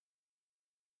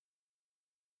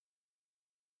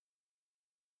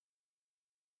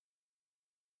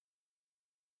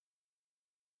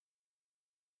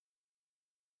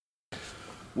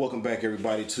Welcome back,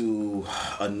 everybody, to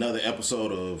another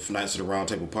episode of Knights of the Round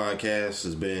Table Podcast.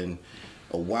 It's been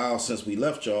a while since we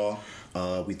left y'all.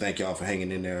 We thank y'all for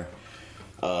hanging in there,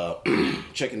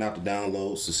 checking out the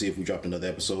downloads to see if we dropped another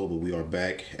episode. But we are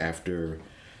back after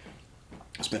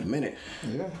it's been a minute.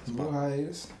 Yeah, it's a little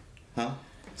hiatus. Huh?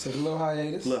 So a little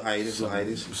hiatus.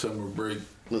 Summer break.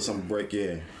 Little summer break,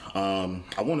 yeah.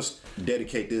 I want to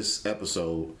dedicate this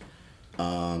episode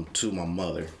to my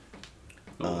mother.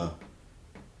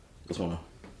 What's going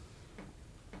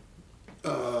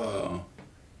on?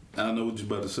 I know what you're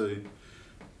about to say,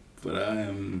 but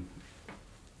I'm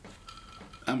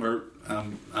hurt.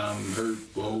 I'm hurt.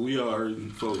 Well, we are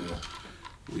hurting, folks.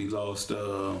 We lost.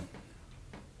 A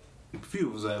few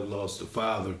of us have lost a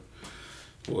father.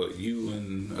 Well, you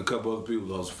and a couple other people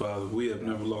lost a father. We have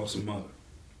never lost a mother,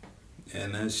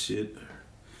 and that shit,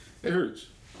 it hurts.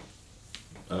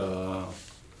 I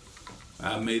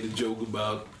made a joke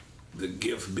about the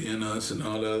gift being us and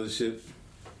all the other shit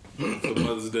for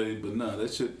Mother's Day, but no,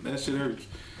 that shit hurts.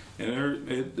 And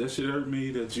that shit hurt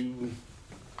me that you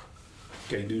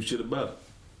can't do shit about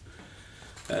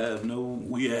it.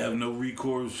 We have no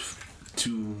recourse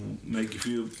to make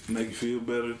you feel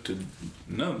better, to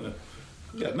none of that.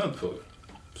 We got nothing for it.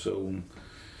 So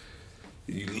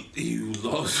you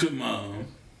lost your mom,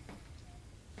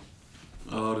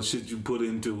 all the shit you put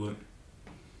into it,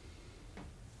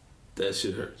 that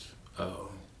shit hurts.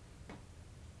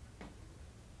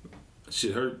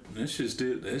 Shit hurt. That shit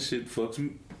fucks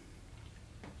me.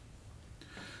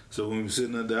 So when we're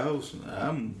sitting at the house,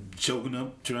 I'm choking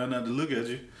up, trying not to look at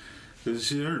you, because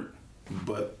shit hurt.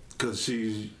 But because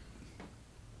she's,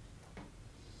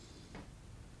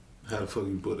 how the fuck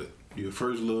you put it? Your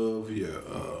first love, your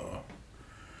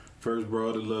first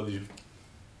broad that loves you.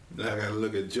 I gotta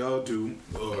look at y'all two,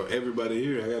 or everybody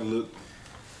here. I gotta look.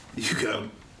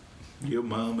 Your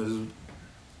mom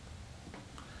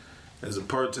as a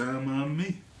part-time mom,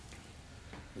 me.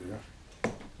 Yeah.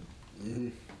 Mm-hmm.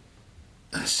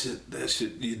 That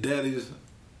shit. Your daddies,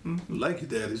 like your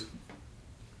daddies.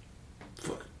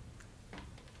 Fuck.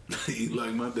 You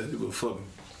like my daddy, but fuck him.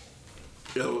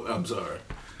 Yo, I'm sorry.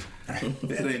 That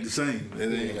ain't the same.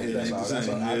 That ain't the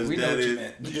same. We know what you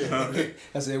meant.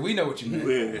 I said we know what you meant.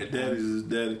 Yeah,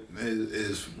 daddy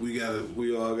is we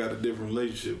all got a different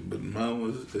relationship, but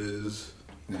mama's is.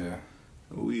 Yeah.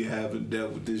 We haven't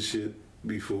dealt with this shit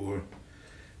before,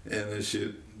 and that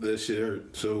shit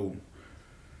hurt. So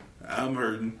I'm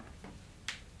hurting.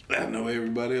 I know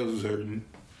everybody else is hurting.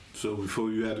 So before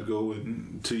you had to go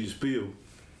into your spiel,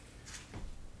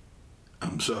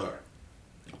 I'm sorry.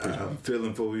 I'm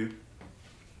feeling for you.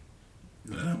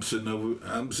 And I'm sitting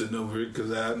over it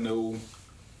because I know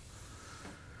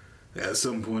at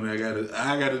some point I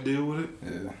gotta deal with it.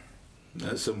 Yeah.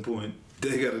 At some point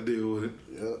they gotta deal with it.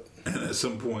 Yep. And at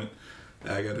some point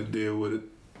I gotta deal with it.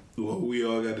 Well, we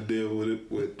all gotta deal with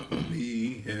it, with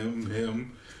me, him, and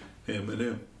him.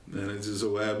 And it just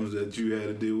so happens that you had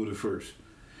to deal with it first.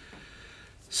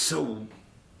 So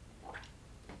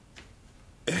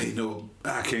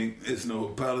I can't. It's no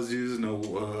apologies.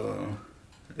 No.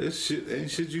 It's shit.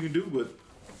 Ain't shit you can do but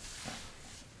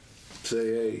say,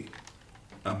 "Hey,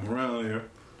 I'm around here."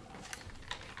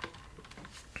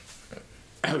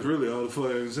 That's really all the fuck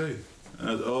I can say.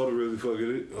 That's all the fuck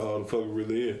it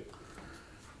really is.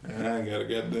 And I ain't got a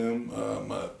goddamn.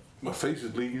 My face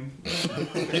is leaking.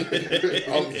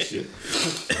 All this shit.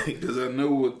 Because I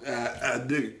know what I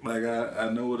dig it. Like I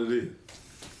know what it is.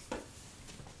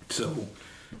 So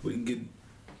we can get.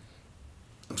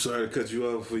 I'm sorry to cut you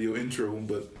off for your intro,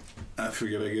 but I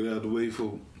figured I'd get out of the way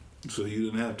so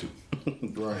you didn't have to.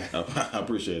 Right. I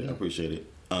appreciate it.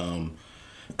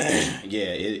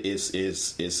 Yeah, it's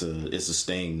a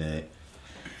sting that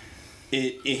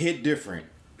it hit different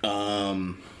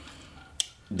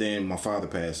than my father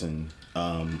passing.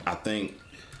 I think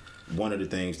one of the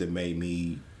things that made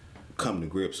me come to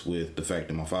grips with the fact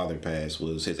that my father passed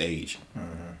was his age.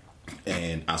 Mm-hmm.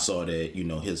 And I saw that,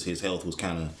 his health was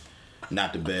kind of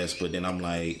not the best, but then I'm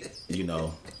like,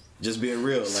 just being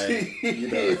real, like,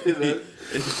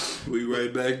 we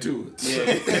right back to it.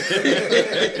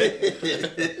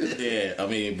 Yeah. I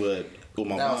mean, but with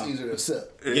my now mom, it's easier to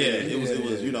accept. Yeah, it was,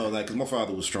 like, cause my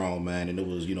father was strong, man, and it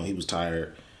was, he was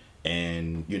tired,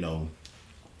 and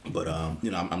but I'm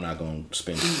not gonna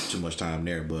spend too much time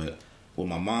there. But with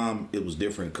my mom, it was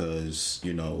different, cause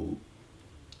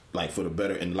like, for the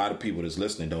better, and a lot of people that's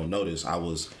listening don't know this, I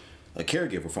was a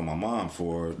caregiver for my mom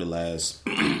for the last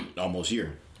almost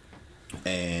year.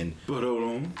 And but hold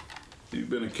on, you've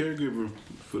been a caregiver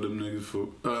for them niggas for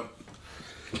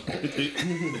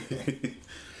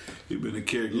you've been a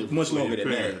caregiver much for longer your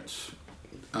than parents.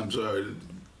 I'm sorry,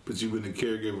 but you've been a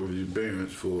caregiver of your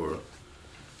parents for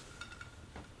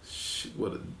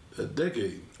what a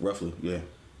decade, roughly, yeah.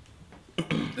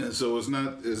 and so it's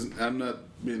not. I'm not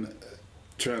being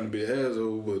trying to be an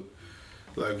asshole, but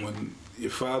like when your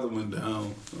father went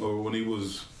down, or when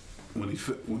his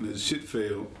shit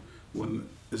failed, when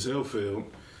his health failed,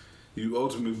 you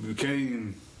ultimately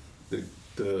became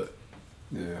the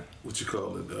what you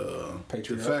call it, de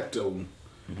Patriarch. facto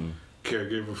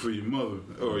caregiver for your mother,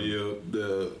 or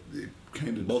the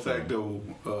de facto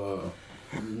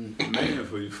man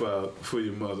for your father, for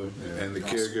your mother, and the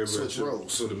caregiver Switch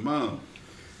roles. for the mom.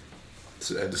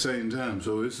 So at the same time,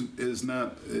 so it's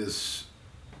not nigga,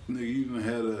 you done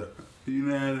had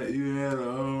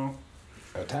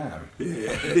A time. you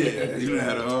done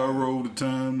had a hard road to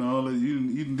time and all that.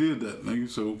 You done did that, nigga.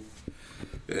 So,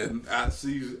 and I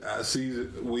see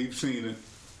it. We've seen it.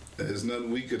 There's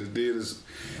nothing we could have did.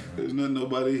 There's nothing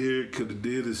nobody here could have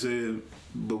did or said.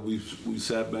 But we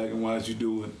sat back and watched you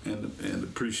do it and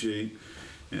appreciate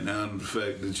and honor the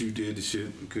fact that you did the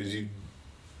shit because you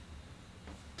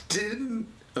didn't.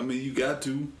 I mean, you got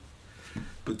to,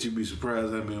 but you'd be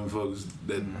surprised how many motherfuckers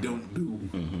that don't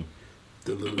do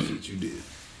the little shit you did.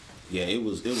 Yeah, it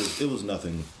was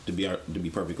nothing to be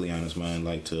perfectly honest, man.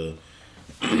 Like to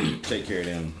take care of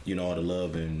them, you know, all the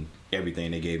love and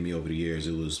everything they gave me over the years.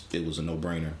 It was a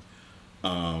no-brainer.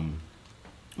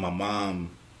 My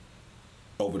mom,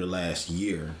 over the last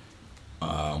year,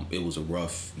 it was a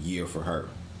rough year for her.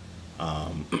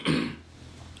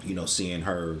 You know, seeing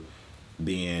her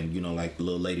being, you know, like the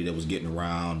little lady that was getting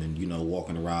around and, you know,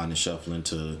 walking around and shuffling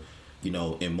to, you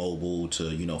know, immobile to,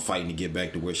 you know, fighting to get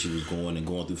back to where she was going and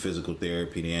going through physical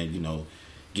therapy and, you know,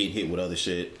 getting hit with other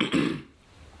shit.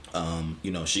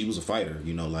 You know, she was a fighter,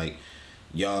 you know, like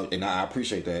y'all, and I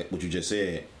appreciate that, what you just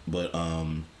said, but,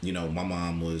 you know, my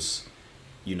mom was,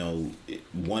 you know,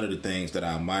 one of the things that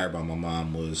I admire about my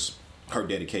mom was her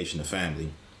dedication to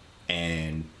family.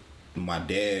 And my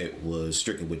dad was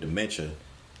stricken with dementia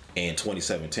in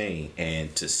 2017,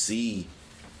 and to see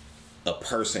a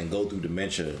person go through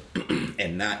dementia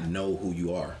and not know who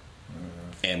you are.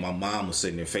 And my mom was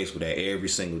sitting there faced with that every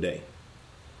single day.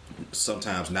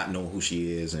 Sometimes not knowing who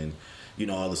she is and, you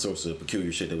know, all the sorts of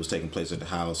peculiar shit that was taking place at the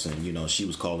house. And, you know, she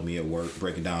was calling me at work,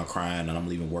 breaking down, crying, and I'm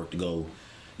leaving work to go,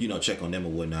 you know, check on them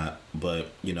or whatnot. But,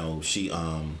 you know, she,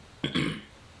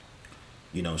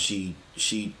 you know,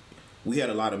 we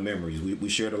had a lot of memories. We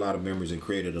shared a lot of memories and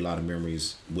created a lot of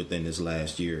memories within this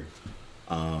last year.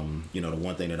 You know, the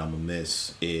one thing that I'm gonna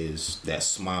miss is that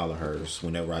smile of hers.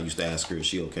 Whenever I used to ask her, "Is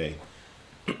she okay?"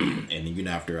 And then, you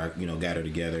know, after I, you know, got her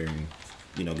together and,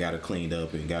 you know, got her cleaned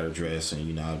up and got her dressed, and,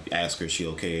 you know, I asked her, "Is she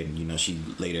okay?" And, you know, she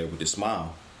lay there with a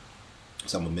smile.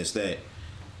 So I'm gonna miss that.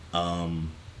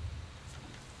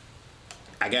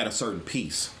 I got a certain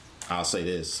peace. I'll say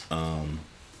this.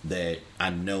 That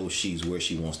I know she's where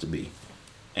she wants to be,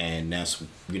 and that's,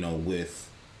 you know, with,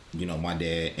 you know, my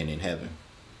dad and in heaven.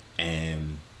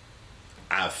 And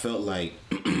I felt like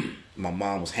my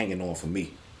mom was hanging on for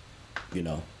me, you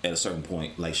know, at a certain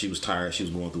point. Like, she was tired, she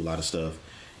was going through a lot of stuff,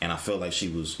 and I felt like she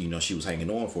was, you know, she was hanging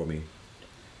on for me.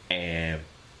 And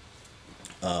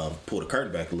pull the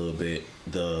curtain back a little bit.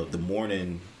 The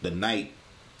night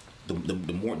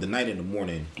in the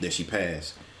morning that she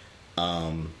passed,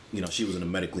 you know, she was in a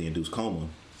medically induced coma,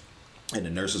 and the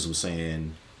nurses were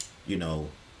saying, you know,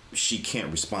 she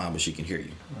can't respond, but she can hear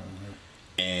you.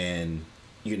 And,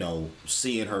 you know,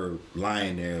 seeing her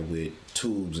lying there with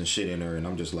tubes and shit in her, and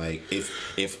I'm just like,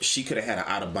 if she could have had an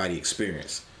out-of-body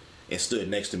experience and stood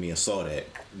next to me and saw that,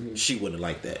 she wouldn't have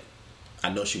liked that. I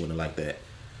know she wouldn't have liked that.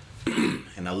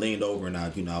 And I leaned over and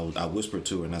I whispered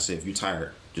to her and I said, "If you're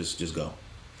tired, just go.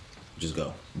 Just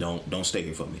go. Don't stay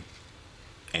here for me."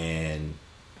 And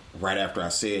right after I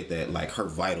said that, like, her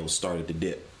vitals started to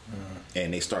dip.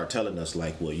 And they started telling us,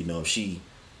 like, well, you know, if she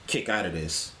kick out of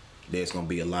this, there's going to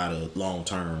be a lot of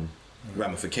long-term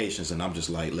ramifications. And I'm just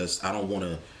like, I don't want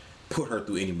to put her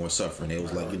through any more suffering. It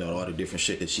was like, you know, all the different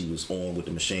shit that she was on with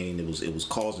the machine, it was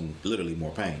causing literally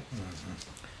more pain.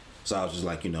 So I was just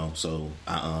like, you know, so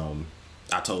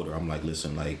I told her, I'm like,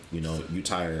 listen, like, you know, you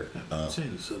tired.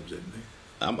 Change the subject, nigga.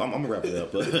 I'm gonna wrap it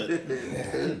up, but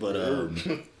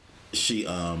she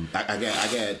I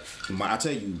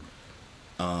tell you,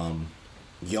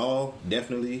 y'all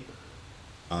definitely,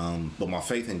 but my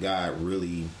faith in God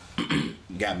really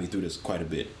got me through this quite a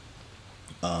bit.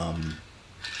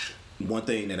 One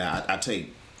thing that I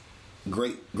take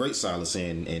great solace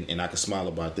in, and I can smile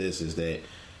about this, is that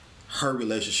her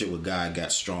relationship with God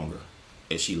got stronger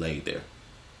as she laid there.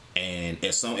 And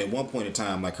at one point in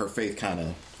time, like, her faith kind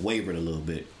of wavered a little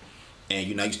bit, And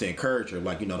you know, I used to encourage her,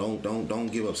 like, you know, don't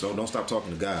give up, so don't stop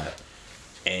talking to God.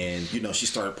 And you know, she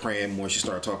started praying more. She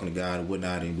started talking to God and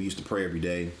whatnot, and we used to pray every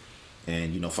day.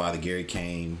 And you know, Father Gary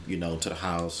came, you know, to the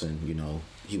house, and you know,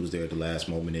 he was there at the last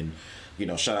moment. And you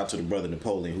know, shout out to the brother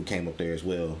Napoleon who came up there as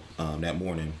well that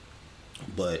morning.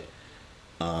 But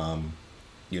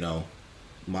you know,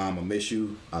 Mom, I miss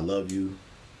you. I love you.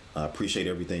 I appreciate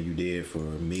everything you did for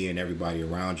me and everybody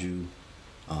around you.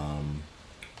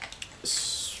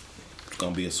 It's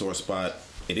gonna be a sore spot.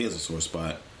 It is a sore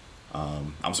spot.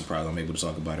 I'm surprised I'm able to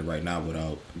talk about it right now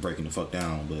without breaking the fuck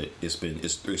down. But it's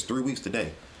 3 weeks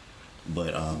today.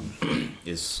 But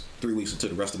it's 3 weeks into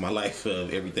the rest of my life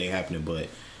of everything happening. But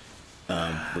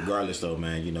regardless, though,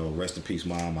 man, you know, rest in peace,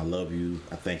 Mom. I love you.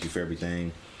 I thank you for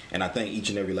everything, and I thank each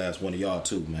and every last one of y'all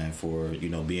too, man, for you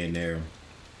know being there,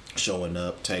 showing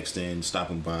up, texting,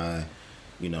 stopping by,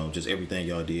 you know, just everything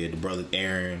y'all did. The brother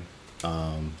Aaron,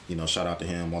 you know, shout out to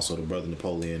him. Also the brother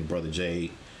Napoleon, brother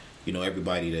Jade, you know,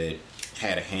 everybody that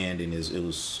had a hand in this. It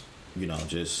was, you know,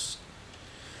 just,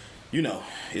 you know,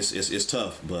 it's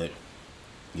tough, but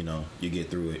you know, you get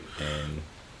through it, and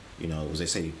you know, as they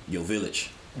say, your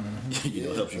village, you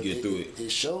know, helps you get through it. It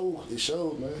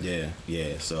showed, man.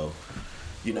 Yeah. So,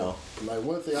 you know, like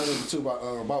one thing I remember too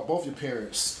about both your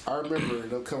parents. I remember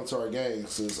them coming to our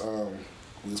games since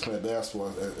we was playing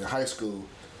basketball in high school,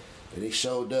 and they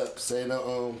showed up, saying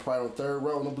probably on third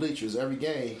row on the bleachers every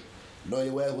game.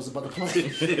 Knowing your ass was about to play.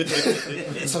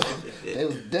 So they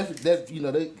was definitely, you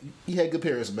know, you had good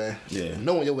parents, man. Yeah.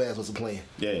 Knowing your ass wasn't playing.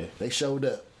 Yeah. They showed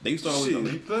up. They used to always. Shit,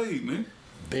 he played, man.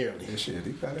 Barely. Yeah, shit,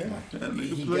 he got in. That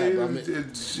nigga He played. got- I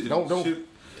mean, don't-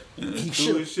 he Threw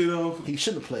should his shit off. He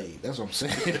should have played. That's what I'm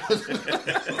saying.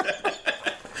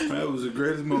 That was the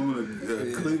greatest moment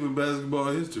of Cleveland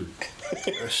basketball history.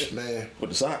 Man.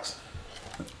 With the socks.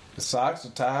 The socks, the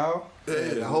towel.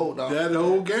 Yeah, the whole dog. That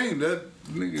whole game, that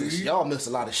nigga. Y'all missed a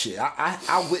lot of shit.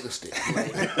 I witnessed it.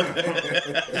 Like,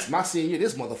 it's my senior year.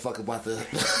 This motherfucker about to.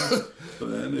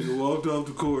 That nigga walked off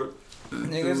the court.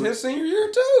 Nigga, it's his senior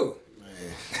year too.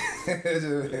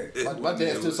 My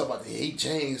dad still talking about he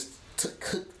James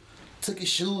took his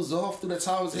shoes off through the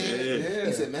top of his head. Yeah.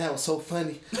 He said, "Man, that was so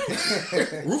funny."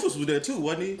 Rufus was there too,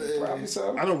 wasn't he? Probably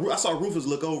so. I saw Rufus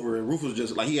look over, and Rufus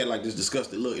just like he had like this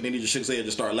disgusted look, and then he just shook his head and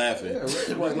just started laughing. Yeah, I was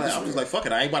just like, "Fuck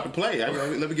it, I ain't about to play.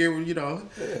 Let me get you know,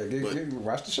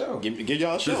 Watch the show. give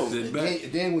y'all a show." Sit And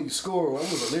back. then when you score, I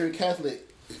was a Larry Catholic.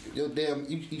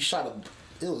 You shot a.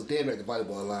 It was damn near at the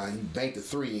volleyball line. You banked the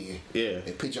 3 in. Yeah.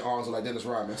 And put your arms like Dennis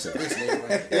Rodman. I said, this nigga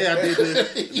right here. Yeah,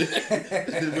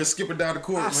 I did. We're skipping down the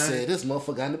court, I man. said, this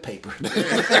motherfucker got in the paper.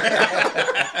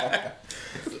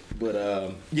 But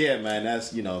yeah, man,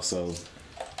 that's you know. So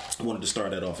I wanted to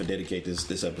start that off and dedicate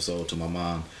this episode to my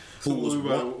mom, who was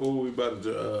we about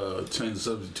to change the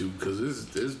subject to because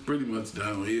it's pretty much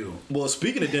downhill. well.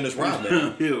 Speaking of Dennis Rodman,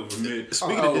 Downhill for me.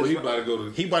 Speaking of this- he about to go to.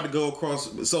 he about to go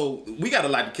across. So we got a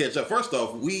lot to catch up. First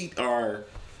off, we are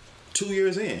 2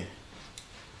 years in.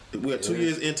 We're 2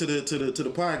 years into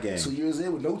the pod game. 2 years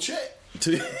in with no check.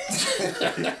 2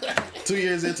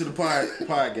 years into the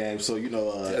pod game. So you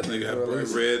know, That nigga got bright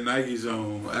red Nikes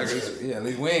on. I Yeah, at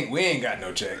least we ain't got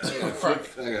no checks. got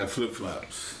flip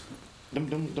flops.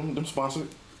 them sponsored.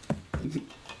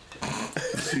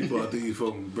 He bought these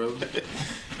for me, brother.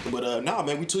 But nah,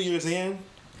 man, we 2 years in.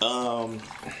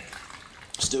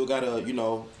 Still got a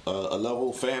a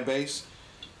level fan base.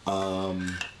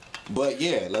 But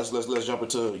yeah, let's jump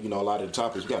into a lot of the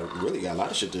topics. We got a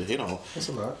lot of shit to hit on. That's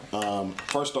a lot.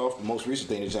 First off, the most recent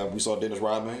thing is that we saw Dennis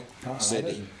Rodman said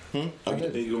that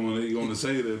He going to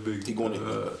say that big. he going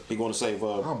to save.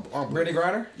 Brittany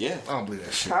Griner? Yeah, I don't believe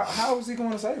that shit. How is he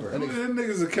going to save her? That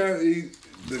nigga's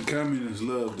the communists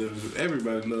love Dennis.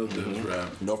 Everybody loves Dennis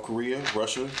Rodman. North Korea,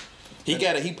 Russia. He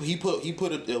got it. He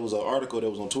put it. There was an article that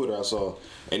was on Twitter I saw,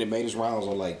 and it made his rounds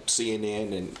on like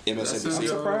CNN and I'm MSNBC.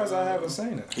 surprised I haven't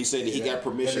seen it. He said that he got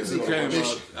permission. He came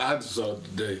out. I just saw it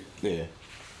today. Yeah.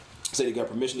 Said he got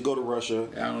permission to go to Russia.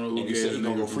 I don't know who and he gave said the he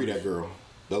gonna nigga go free that girl.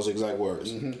 Those exact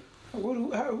words.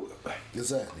 How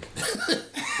Exactly.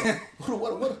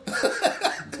 what?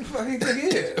 the fuck he think he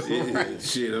is? Yeah,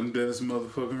 shit, I'm Dennis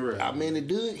motherfucking Rodman. I mean,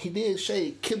 he did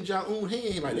shake Kim Jong Un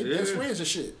hand like they Yeah. best friends and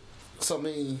shit. So I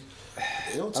mean,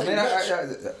 it don't I take mean, much.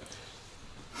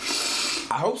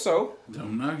 I hope so.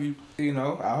 Don't knock him.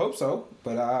 I hope so.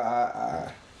 But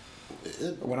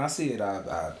when I see it,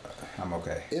 I'm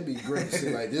okay. It'd be great to see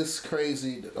like this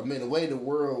crazy. I mean, the way the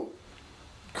world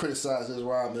criticizes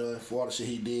Rodman for all the shit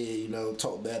he did,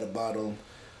 talk bad about him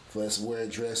for us wearing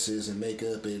dresses and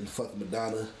makeup and fucking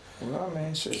Madonna. Well,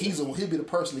 man, shit. He'd be the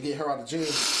person to get her out of jail,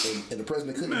 and the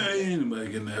president couldn't. Man, ain't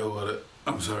nobody getting that hell out of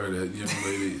I'm sorry, that young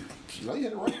lady. You know, you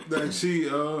had it right. Like she,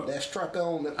 That strap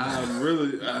on.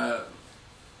 I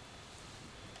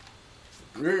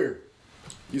Yeah.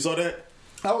 You saw that?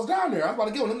 I was down there. I was about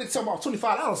to get one. Them niggas talking about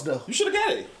 $25 though. You should have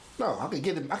got it. No, I can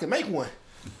get it. I can make one.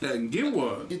 can get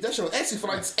one. Get that shit on Etsy for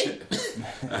like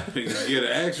 $8. I can get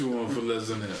an actual one for less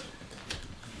than that.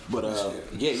 But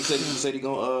yeah, he said he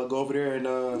gonna go over there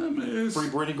and it's- free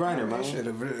Brittany Griner, man. Shit,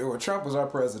 if Trump was our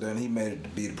president, he made it to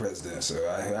be the president. So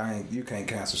I ain't. You can't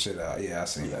cancel shit out. Yeah, I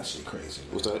seen That that. shit crazy.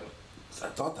 Man. What's that? I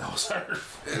thought that was her.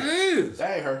 It is.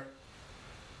 That ain't her.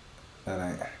 That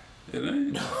ain't. It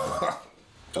ain't.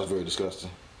 That was very disgusting.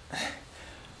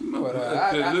 But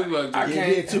It look like I that. Yeah,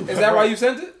 can't. yeah, too. Is that why you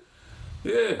sent it?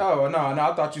 Yeah. Oh no,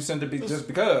 I thought you sent it just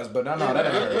because. But no, that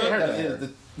ain't her. That ain't her.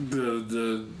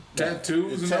 The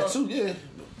tattoos The and all. tattoo, yeah.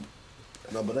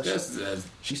 No, but That's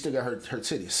she still got her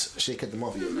titties. She ain't cut them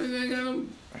off yet. man, they got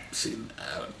them. See,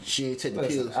 She ain't taking the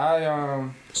Listen,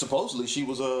 pills. Supposedly she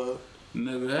was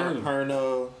never had them. her and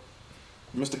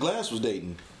Mr. Glass was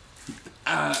dating.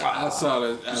 I saw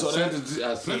that. I saw sent that? it.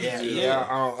 I sent it to you. Yeah,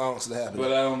 I don't see that happening.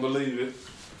 But I don't believe it.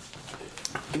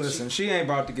 Listen, she ain't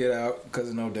about to get out because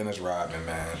of no Dennis Rodman,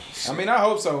 man. I mean, I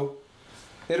hope so.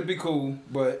 It'll be cool,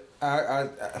 but I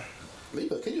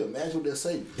Can you imagine what they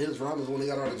say? Dennis Rodman when they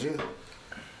got out of jail.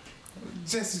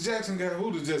 Jesse Jackson got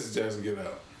who did Jesse Jackson get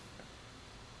out?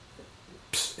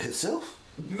 Himself?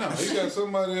 No, he got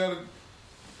somebody out of.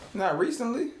 not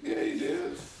recently. Yeah, he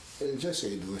did. And Jesse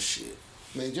ain't doing shit.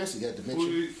 Man, Jesse got Who dementia.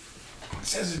 did-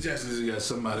 Jesse Jackson got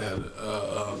somebody out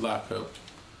of lockup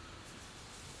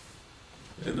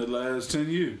in the last 10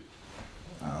 years.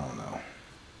 I don't know.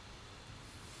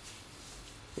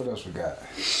 What else we got?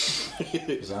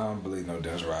 'Cause I don't believe no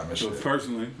Dennis Rodman So shit.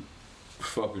 personally,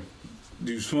 fucking,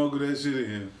 you smoke that shit in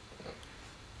here.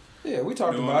 Yeah, we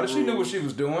talked No about it. She knew what rules. she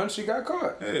was doing. She got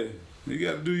caught. Hey, you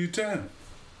got to do your time.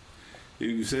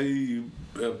 You can say you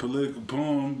a political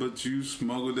poem, but you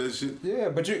smuggle that shit. Yeah,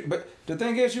 but the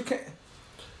thing is, you can't.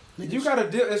 You gotta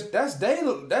deal.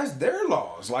 That's their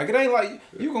laws. Like it ain't like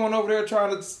you going over there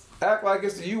trying to act like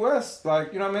it's the U.S.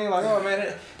 Like you know what I mean? Like oh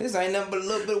man, this ain't nothing but a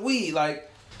little bit of weed. Like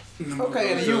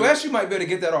okay, in the U.S. you might be able to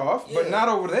get that off, but Yeah. not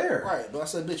over there. Right, but I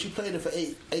said, bitch, you played it for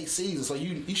eight seasons, so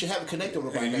you should have it connected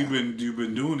with it by And now. you've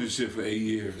been doing this shit for 8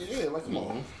 years. Yeah, like come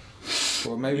on.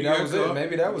 Well, maybe You that got was caught. it.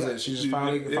 Maybe that was it. She just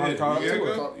finally caught up you to got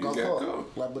it. caught. Got You got caught.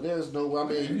 caught. Like, but there's no. I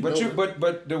mean,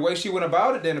 But the way she went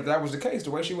about it, then if that was the case, the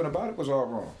way she went about it was all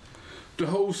wrong. The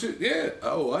whole shit, yeah.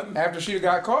 Oh, After she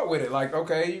got caught with it, like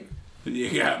okay, you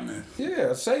got me.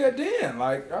 yeah, say it then.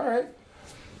 Like all right,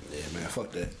 yeah, man,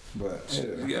 fuck that. but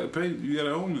yeah. You gotta pay. You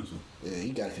gotta own this one. Yeah,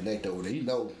 you gotta connect over there. You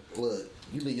know, look,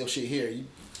 you leave your shit here.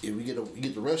 If we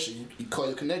get the Russian, you call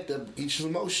your connector, eat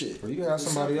some more shit. Well, you gotta have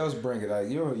somebody else bring it. Like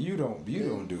you don't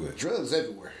do it. Drugs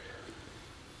everywhere.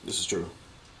 This is true.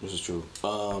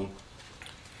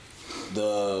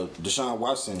 The Deshaun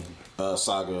Watson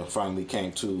saga finally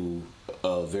came to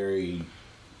a very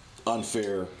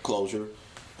unfair closure.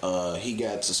 He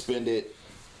got suspended.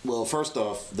 Well, first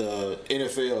off, the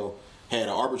NFL had an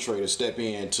arbitrator step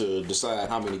in to decide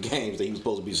how many games that he was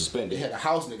supposed to be They suspended. had a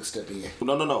house nigga step in.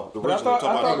 No. But I thought,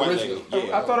 Talking about the white originally- lady.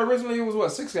 Yeah. I thought originally it was what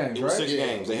 6 games, It was right? 6 Yeah.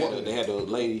 games. They had a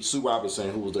lady, Sue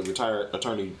Robinson, who was the retired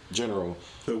attorney general.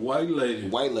 The white lady.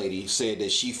 White lady said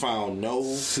that she found no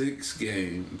 6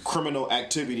 games. criminal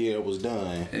activity that was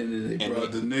done. And then they And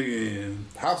brought the nigga in.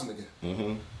 House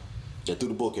nigga. That threw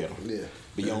the book at him. Yeah.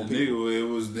 Beyond And the people. nigga, it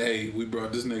was hey, we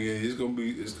brought this nigga in.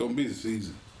 It's gonna be the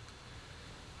season.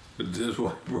 But this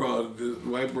white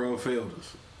broad failed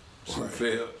us.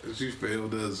 She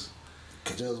failed us.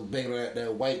 Cause they was banging on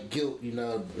that white guilt,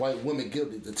 white woman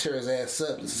guilt to tear his ass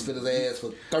up and spit his ass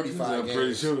for 35 I'm games.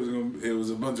 pretty sure it was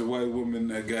a bunch of white women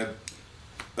that got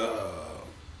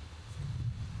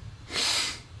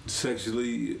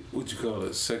sexually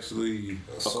sexually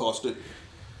Accosted.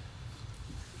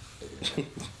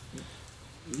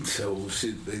 so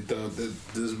shit. They thought that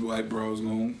this white bro was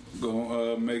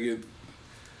gonna make it.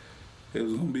 It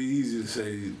was gonna be easy to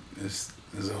say it's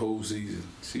a whole season.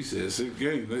 She said 6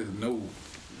 games. They said, no,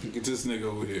 get this nigga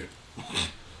over here.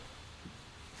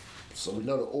 So we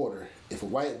know the order. If a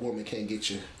white woman can't get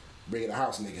you, bring it a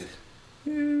house nigga.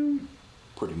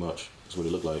 Pretty much. That's what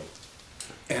it looked like.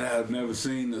 And I've never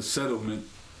seen a settlement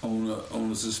on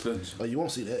a suspension. Oh, you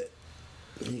won't see that.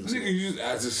 You ain't gonna see that.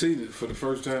 I just seen it for the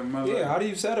first time in my life. Yeah, how do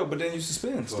you settle? But then you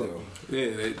suspend still.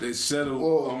 Yeah, they settled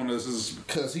Well, on us.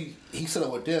 Cause he set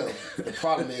up with them. The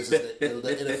problem is the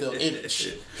NFL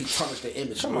image. He tarnished the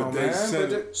image. Come on, they man. said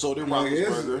But it- So they're Like,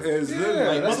 Roethlisberger. it's Yeah,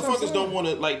 literally- that's what I'm Motherfuckers saying. don't want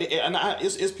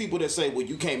to it's people that say, well,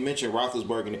 you can't mention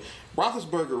Roethlisberger.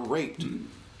 Roethlisberger raped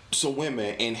some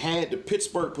women and had the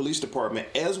Pittsburgh Police Department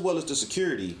as well as the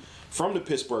security from the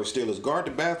Pittsburgh Steelers guard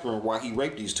the bathroom while he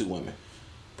raped these two women.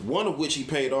 One of which he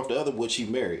paid off, the other which he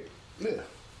married. Yeah.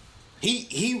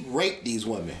 He raped these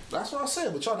women. That's what I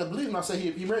said, but y'all didn't believe me. I said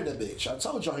he married that bitch. I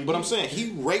told y'all he But did. I'm saying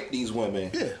he raped these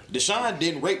women. Yeah. Deshaun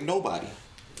didn't rape nobody.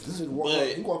 This is he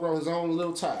walked around with his own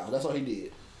little towel. That's all he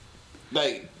did.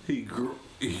 Like, He grew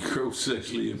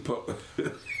sexually in public.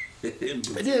 And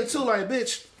then too, like,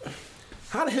 bitch,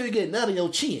 how the hell you get nut on your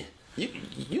chin? You.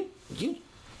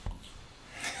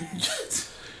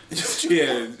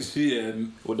 yeah.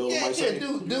 what those might say.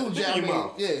 dude, Look yeah, at I your mean,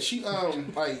 mouth. yeah, she,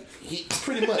 like, he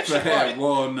pretty much, I had right.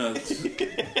 walnuts.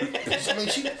 I mean,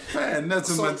 she, I had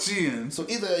nuts on my chin. so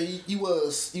either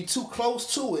you too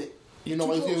close to it, you know, Too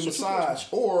when you give a close, too massage,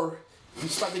 or you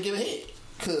start to give a head.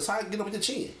 Cause how you get up with your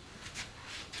chin?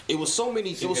 It was so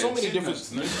many. It was so had many chin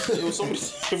different. nuts, nigga. It was so many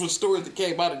different stories that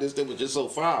came out of this that was just so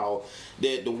foul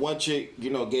that the one chick,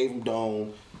 gave him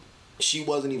dome. She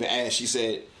wasn't even asked. She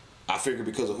said, "I figured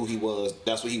because of who he was,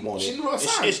 that's what he wanted." She knew her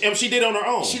assignment. And she did on her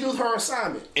own. She knew her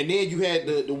assignment. And then you had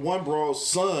the one broad's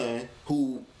son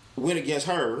who went against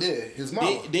her. Yeah, his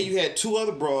mama. Then you had two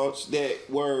other broads that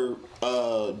were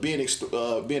being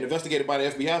investigated by the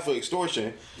FBI for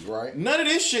extortion. Right. None of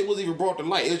this shit was even brought to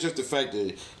light. It was just the fact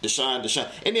that Deshaun.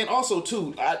 And then also,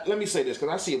 too, let me say this,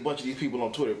 because I see a bunch of these people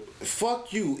on Twitter.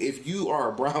 Fuck you if you are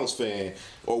a Browns fan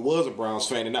or was a Browns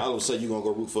fan, and now all of a sudden you're going to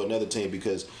go root for another team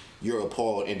because you're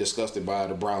appalled and disgusted by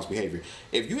the Browns' behavior.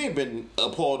 If you ain't been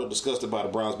appalled or disgusted by the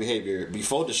Browns' behavior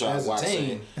before Deshaun As a Watson,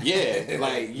 team. yeah,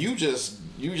 like you just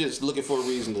looking for a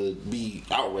reason to be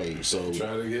outraged. So They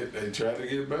try to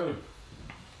get better.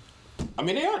 I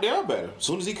mean, they are better. As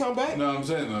soon as he come back, No, I'm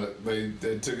saying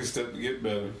they took a step to get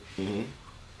better.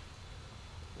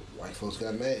 White folks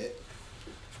got mad.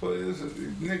 Well,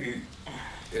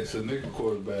 it's a nigga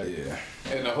quarterback. Yeah.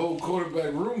 And the whole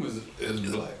quarterback room is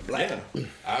black. yeah.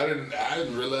 I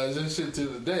didn't realize that shit till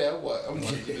the day. I'm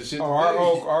watching this shit. Oh, our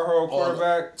whole Oh,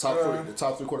 quarterback. the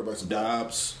top three quarterbacks.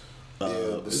 Dobbs.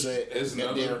 it's and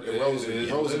not- then Rose in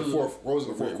the fourth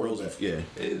quarterback. Yeah.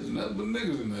 It's nothing but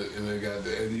niggas in the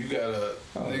goddamn. And you got a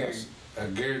nigga a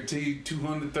guaranteed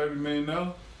 $230 million.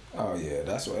 Oh yeah,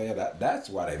 that's why. That's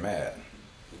why they mad.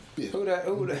 Yeah. Who that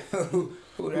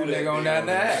nigga on that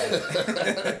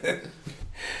nag?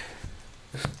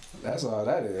 That's all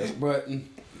that is. But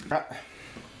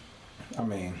I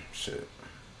mean, shit.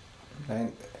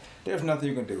 There's nothing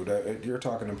you can do. That you're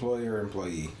talking employer or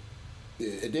employee.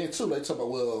 Yeah, and then too, they talk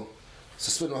about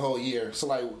suspend the whole year. So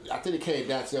like, I think it came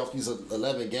down to off these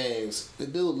 11 games, the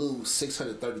dude lose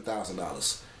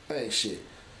 $630,000. That ain't shit.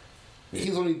 He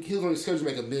was only scheduled to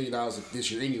make $1 million this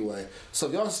year anyway. So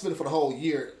if y'all suspend it for the whole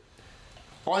year,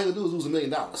 all he would do is lose $1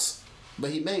 million.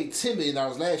 But he made $10 million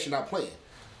last year not playing.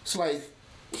 So like,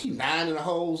 he 9 in the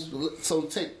holes. So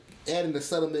adding the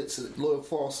settlements and lawyer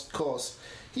costs,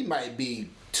 he might be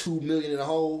 $2 million in the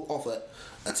hole off a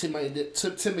 $10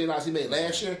 million he made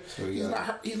last year. So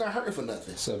He's not hurting for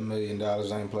nothing. $7 million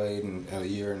ain't played in a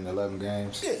year in 11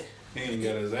 games. Yeah, He ain't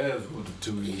got his ass with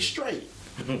the 2 he's years. straight.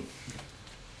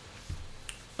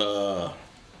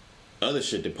 Other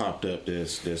shit that popped up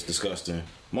that's disgusting.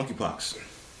 Monkeypox.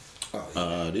 Oh,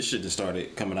 yeah. This shit just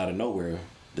started coming out of nowhere.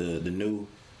 The new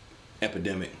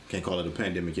epidemic, can't call it a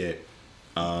pandemic yet.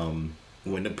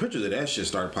 When the pictures of that shit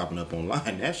started popping up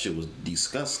online, that shit was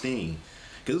disgusting.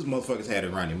 Cause those motherfuckers had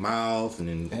it around their mouth and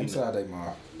then Inside their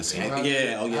mouth. How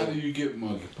yeah. do you get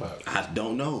monkeypox? I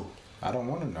don't know. I don't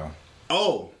want to know.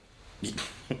 Oh, Do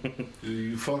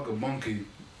you fuck a monkey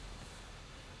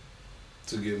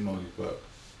to get monkeypox?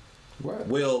 What?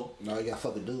 well, No, you got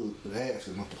fucking dude with ass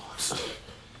in my box.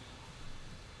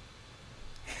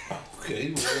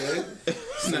 Okay, well,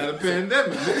 it's not a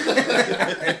pandemic.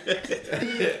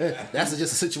 That's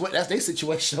just a situation. That's their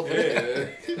situation over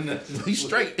there. Yeah, He's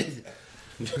straight.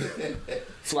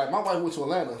 So like, my wife went to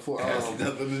Atlanta for has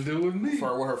nothing to do with me. with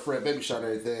her friend baby shot and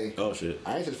everything. oh shit.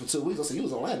 I ain't touched for 2 weeks. I said, you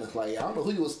was in Atlanta. Like, I don't know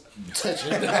who you was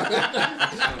touching.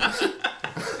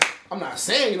 I'm not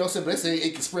saying, but they say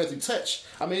it can spread through touch.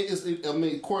 I mean,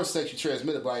 of course, sexually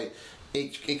transmitted, but like,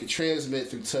 it can transmit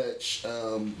through touch,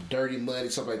 dirty money,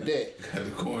 stuff like that. Got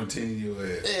to quarantine your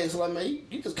ass. Yeah, so like, man,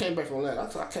 you just came back from Atlanta.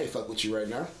 I can't fuck with you right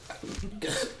now.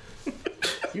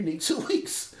 You need 2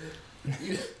 weeks.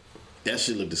 That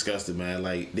shit looked disgusting, man.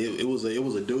 Like it was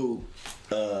a dude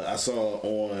I saw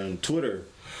on Twitter.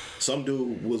 Some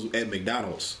dude was at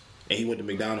McDonald's and he went to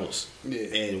McDonald's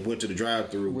and went to the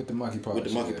drive-through With the monkeypox. With the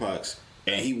monkeypox,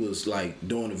 and he was like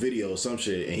doing a video or some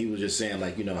shit, and he was just saying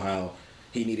like how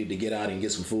he needed to get out and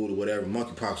get some food or whatever.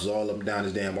 Monkeypox was all up and down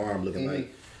his damn arm, looking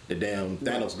like the damn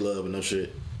Thanos glove and no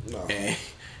shit. No. And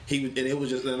and it was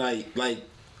just like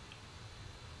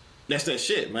that's that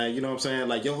shit, man. You know what I'm saying?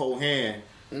 Like your whole hand,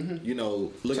 you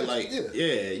know, looking like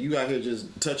you out here just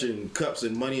touching cups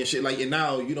and money and shit. Like, and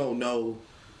now you don't know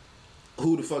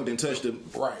who the fuck didn't touch them,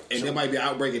 right? And there might be an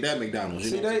outbreak at that McDonald's.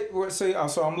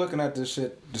 So I'm looking at this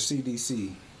shit, the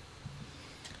CDC,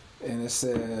 and it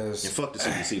says, and fuck the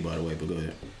CDC, by the way. But go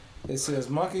ahead. It says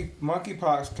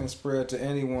monkeypox can spread to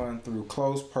anyone through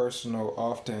close, personal,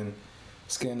 often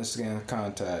skin-to-skin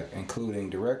contact, including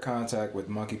direct contact with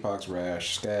monkeypox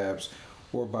rash, scabs,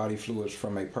 or body fluids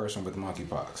from a person with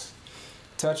monkeypox.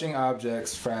 Touching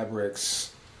objects,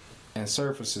 fabrics, and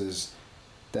surfaces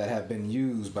that have been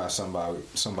used by somebody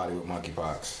with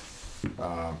monkeypox.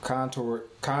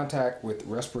 Contact with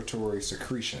respiratory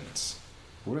secretions.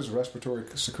 What is respiratory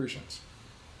secretions?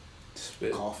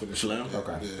 Spit. Coughing and Phlegm? shit.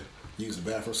 Okay. Yeah. Use the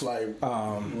bathroom slide.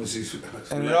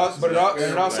 And it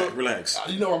also Relax.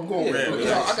 You know where I'm going with it. Relax. You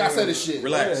know, I gotta say this shit.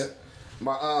 Relax.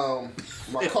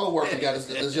 My coworker got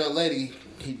this young lady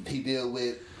he deal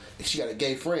with. She got a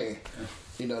gay friend,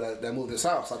 you know, that moved his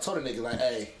house. I told the nigga like,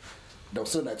 hey, don't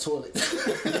sit in that toilet.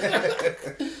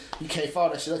 You can't fall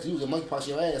that shit up 'cause you was a monkeypox in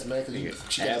your ass, man. Cause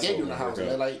she got a gay dude in the house,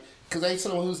 man. Like, cause ain't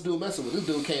someone who's dude messing with. This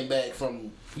dude came back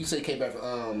from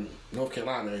North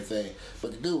Carolina and everything,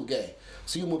 but the dude gay.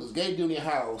 So you moved this gay dude in your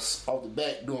house off the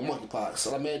back doing monkeypox.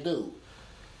 So like, man, dude,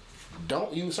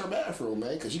 don't use her bathroom,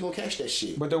 man, because you gonna catch that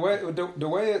shit. But the way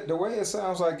it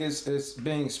sounds like it's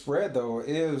being spread though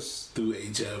is through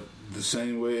HIV, the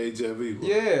same way HIV was.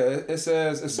 Yeah, it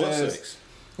says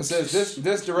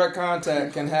this direct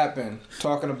contact can happen.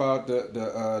 Talking about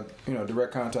the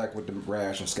direct contact with the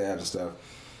rash and scabs and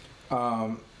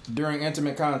stuff. During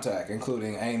intimate contact,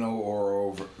 including anal,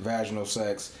 oral, vaginal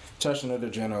sex, touching of the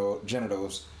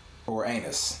genitals or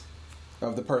anus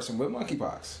of the person with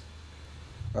monkeypox.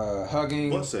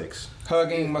 Hugging. What sex?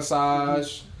 Hugging,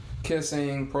 massage,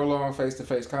 kissing, prolonged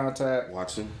face-to-face contact.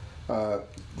 Watching.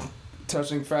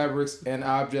 Touching fabrics and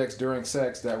objects during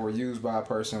sex that were used by a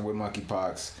person with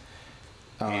monkeypox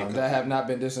that have not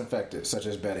been disinfected, such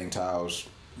as bedding towels,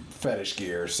 fetish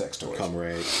gear, sex toys. Cum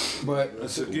rags. But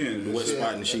that's again the wet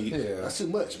spot in the sheet. Yeah, that's too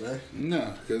much, man.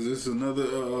 Nah, because it's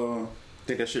another.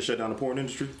 Think that shit shut down the porn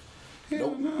industry?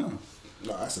 Hell no.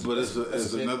 No, but it's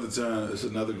another time. It's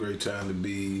another great time to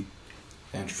be.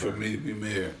 And for me to be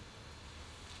married.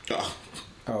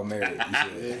 Oh, married.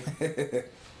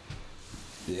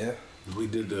 Yeah. We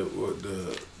did the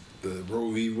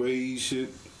Roe v. Wade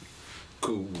shit.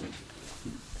 Cool.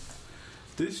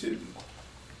 This shit.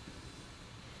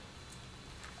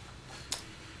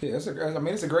 Yeah, it's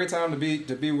a great time to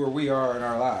be where we are in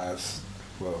our lives.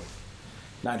 Well,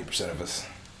 90% of us.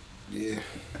 Yeah.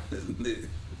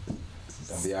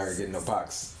 Don't be out here getting no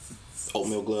pox.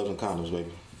 Oatmeal gloves and condoms,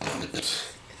 baby.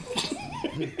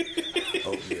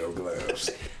 Oatmeal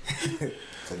gloves.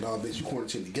 So no, bitch, you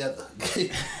quarantine together.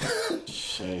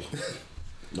 Hey,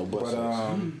 no butt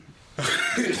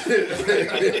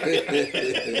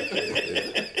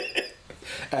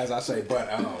as I say, but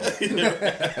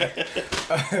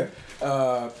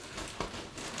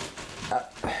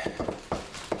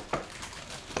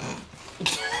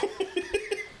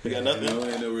you got nothing? No,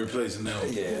 ain't no replacing that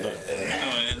one. Yeah. No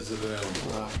answer to that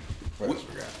one.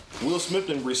 Will Smith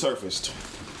then resurfaced.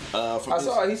 I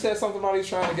saw he said something about he's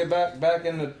trying to get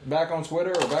back on Twitter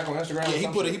or back on Instagram. Yeah,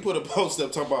 he put a post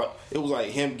up talking about it was like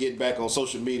him getting back on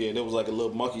social media, and it was like a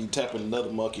little monkey tapping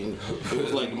another monkey, and it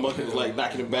was like the monkey was like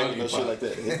knocking him back and shit like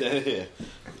that. Yeah.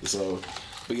 So,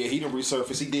 but yeah, he didn't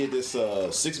resurface. He did this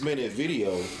 6-minute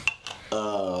video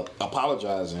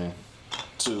apologizing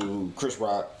to Chris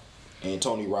Rock and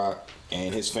Tony Rock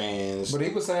and his fans. But he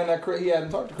was saying that he hadn't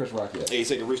talked to Chris Rock yet. He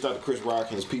said he reached out to Chris Rock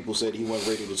and his people said he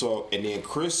wasn't ready to talk. And then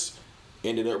Chris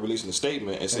ended up releasing a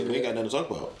statement and said, we ain't got nothing to talk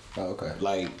about. Oh, okay.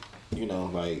 Like, you know,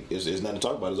 like, it's nothing to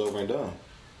talk about. It's over and done.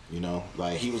 You know,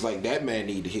 like, he was like, that man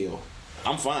need to heal.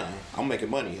 I'm fine. I'm making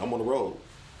money. I'm on the road.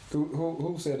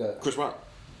 Who said that? Chris Rock.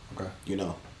 Okay. You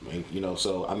know,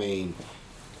 so, I mean,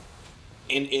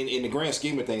 in the grand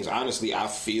scheme of things, honestly, I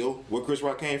feel where Chris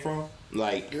Rock came from.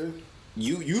 Like,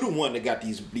 you the one that got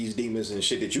these demons and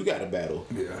shit that you got to battle.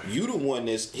 Yeah. You the one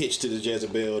that's hitched to the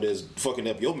Jezebel that's fucking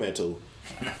up your mental.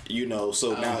 You know,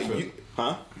 so now you,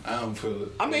 huh? I don't feel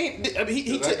it. I mean,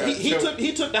 he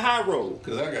took the high road,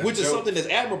 which is something that's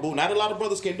admirable. Not a lot of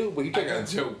brothers can do, but he took.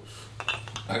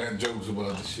 I got jokes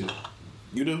about this shit.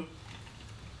 You do?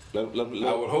 I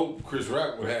would hope Chris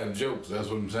Rock would have jokes. That's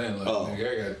what I'm saying. Like, nigga,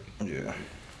 I got. Yeah.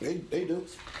 They do.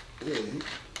 Yeah.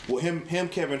 Well, him,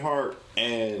 Kevin Hart,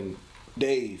 and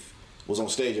Dave was on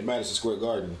stage at Madison Square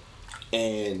Garden,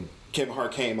 and Kevin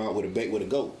Hart came out with a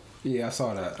goat. Yeah, I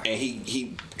saw that. and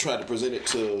he tried to present it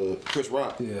to Chris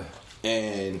Rock. Yeah.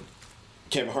 And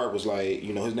Kevin Hart was like,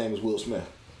 you know, his name is Will Smith.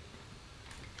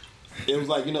 It was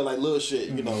like, you know, like little shit,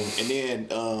 you know. And then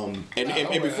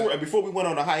and before we went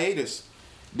on a hiatus,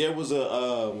 there was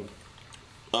a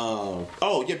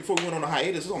before we went on a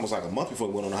hiatus, it was almost like a month before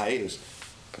we went on a hiatus.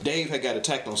 Dave had got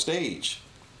attacked on stage.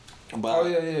 Oh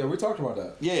yeah, we talked about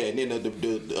that. Yeah, and then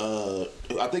the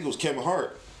I think it was Kevin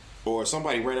Hart or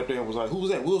somebody ran up there and was like, "Who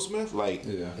was that? Will Smith?" Like,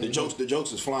 Yeah. the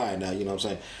jokes is flying now. You know what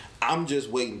I'm saying? I'm just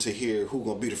waiting to hear who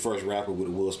gonna be the first rapper with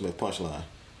a Will Smith punchline.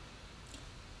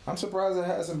 I'm surprised there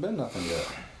hasn't been nothing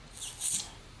yet.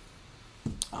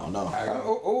 I don't know.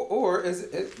 Or is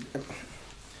it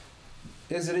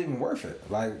even worth it?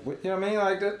 Like, you know what I mean?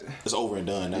 Like that. It's over and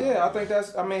done now. Yeah, I think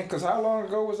that's. I mean, because how long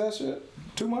ago was that shit?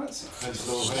 2 months? That's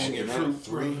low hanging fruit,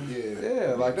 3.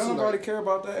 Yeah, like don't nobody care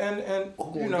about that. And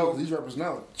you know, these rappers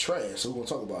now trash, so we're gonna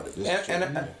talk about it.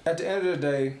 and at the end of the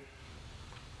day,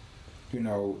 you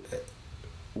know,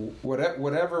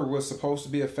 whatever was supposed to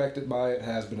be affected by it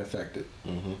has been affected.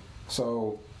 Mm-hmm.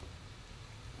 So,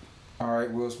 all right,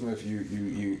 Will Smith,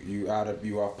 you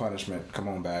off punishment. Come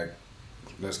on back.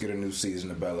 Let's get a new season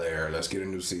of Bel Air. Let's get a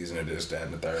new season of this, that,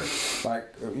 and the third.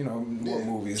 Like, you know, more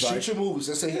movies. Shoot like, your movies.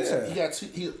 Let's say he Yeah. got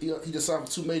he just signed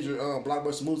for 2 major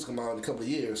blockbuster movies come out in a couple of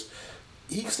years.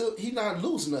 He not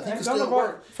losing nothing. He And can don't still nobody-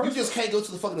 work. first- You just can't go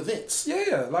to the fucking events.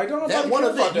 Yeah, like don't nobody That one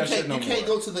care event about that shit no you can't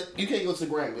more. go to the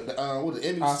Grammy. What the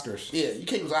Emmys? Oscars. Yeah, you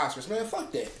can't go to Oscars, man.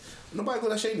 Fuck that. Nobody go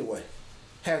to that shit anyway.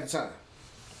 Half the time.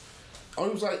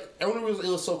 Only reason it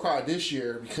was so crowded this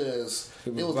year because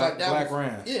It was locked Black- down. Black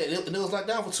Ran. Yeah, and it was locked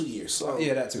down for 2 years. So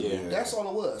Yeah, that too. Yeah. Yeah. that's all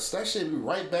it was. That shit be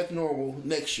right back to normal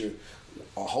next year.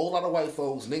 A whole lot of white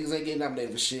folks, niggas ain't getting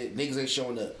nominated for shit. Niggas ain't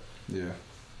showing up. Yeah,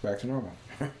 back to normal.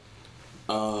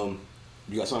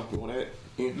 You got something you want to add?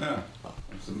 Yeah. Nah,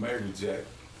 it's a Mary Jack.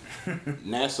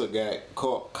 NASA got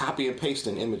caught copy and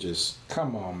pasting images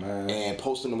Come on, man. and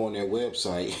posting them on their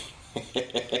website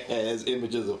as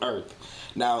images of Earth.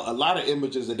 Now, a lot of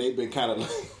images that they've been kind of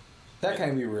like, That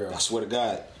can't be real. I swear to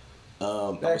God.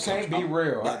 That can't be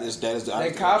real. That is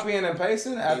They copying and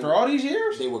pasting after all these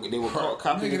years? They were caught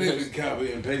copying Nigga, and they been pasting.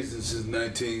 copy and pasting since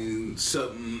 19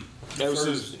 something. Ever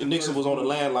since Nixon was on the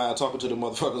landline talking to the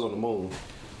motherfuckers on the moon.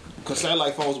 Because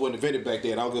satellite phones weren't invented back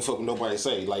then. I don't give a fuck what nobody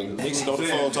say. Like, Nixon on the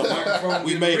phone talking,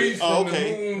 we made it. Oh,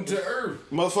 okay. From the moon to Earth.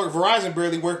 Motherfucker, Verizon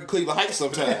barely work in Cleveland Heights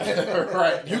sometimes.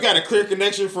 Right. You got a clear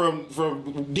connection from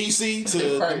DC to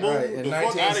the moon. Right. In The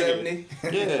fuck outta here.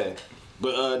 1970. Yeah.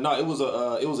 But no, it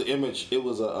was an image. It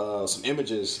was some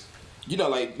images. You know,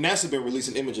 like NASA been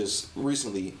releasing images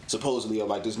recently, supposedly of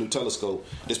like this new telescope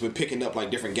that's been picking up like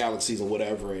different galaxies and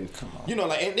whatever. And you know,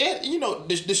 like and then, you know,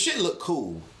 the shit look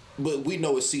cool, but we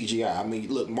know it's CGI. I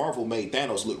mean, look, Marvel made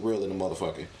Thanos look real in the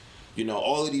motherfucker. You know,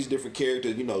 all of these different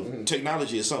characters. You know,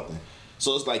 technology is something.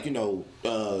 So it's like, you know,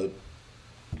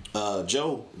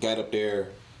 Joe got up there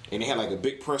and they had like a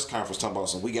big press conference talking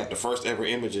about we got the first ever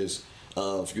images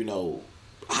of, you know,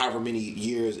 however many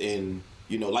years in,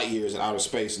 you know, light years in outer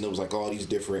space, and it was like all these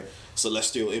different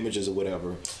celestial images or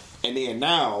whatever. And then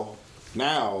now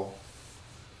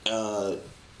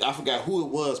I forgot who it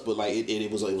was, but like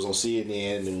it was on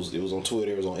CNN, it was on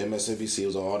Twitter, it was on MSNBC, it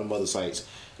was on all them other sites.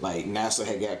 Like NASA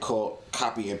had got caught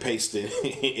copy and pasting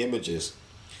images.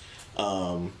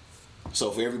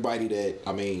 So for everybody that,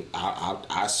 I mean,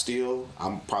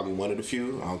 I'm probably one of the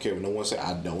few. I don't care what no one say.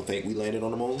 I don't think we landed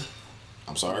on the moon.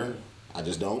 I'm sorry, I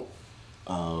just don't.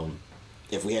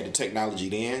 If we had the technology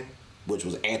then, which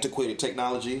was antiquated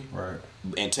technology, Right.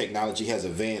 and technology has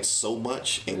advanced so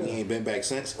much, and we ain't been back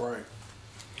since. Right.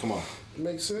 Come on.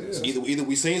 Makes sense. Either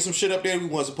we seen some shit up there we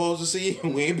weren't supposed to see,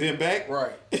 and we ain't been back,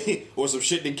 Right. or some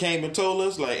shit that came and told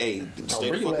us like, "Hey,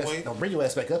 stay the fuck away." Don't bring your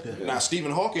ass back up here. Now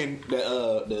Stephen Hawking,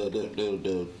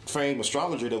 the famed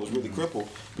astrologer that was really crippled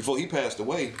before he passed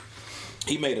away,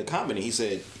 he made a comment and he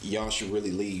said, "Y'all should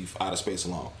really leave outer space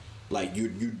alone. Like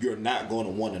you're not going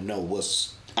to want to know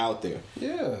what's out there."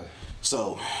 Yeah.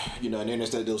 So, you know, and then there's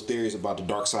those theories about the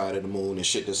dark side of the moon and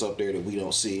shit that's up there that we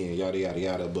don't see and yada yada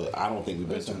yada. But I don't think we've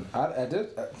been Listen,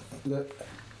 to. look,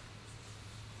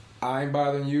 I ain't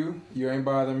bothering you. You ain't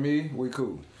bothering me. We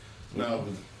cool. No,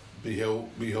 but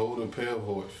behold a pale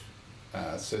horse.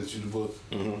 I sent you the book.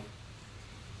 Mm-hmm.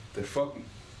 They fucking.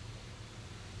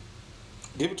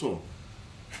 Give it to him.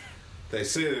 They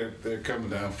say they're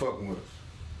coming down fucking with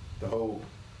us.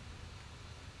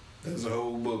 There's a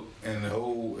whole book, and it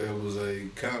was a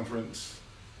conference.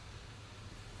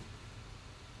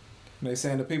 They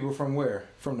saying the people from where?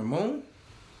 From the moon?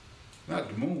 Not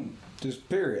the moon. Just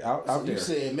period. Out So there. you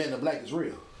said Man in Black is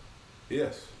real.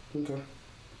 Yes. Okay.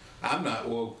 I'm not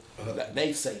well.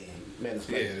 They saying Manners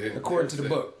Planet. According to the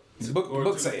book. The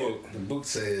book says the book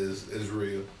says is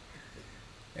real.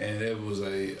 And there was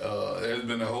there's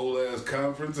been a whole ass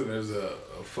conference, and there's a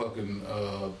fucking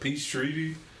peace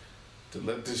treaty to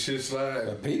let this shit slide.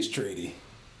 a peace treaty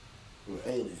With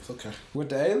aliens, okay. with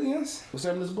the aliens. What's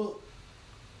that in this book?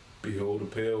 Behold a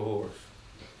pale horse.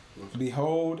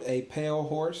 Behold a pale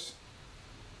horse.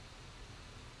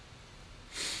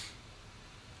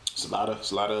 It's a lot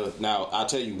of. Now I'll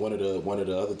tell you one of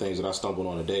the other things that I stumbled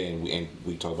on today, and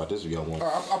we talk about this if y'all want. All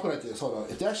right, I'll put it like this. Hold on.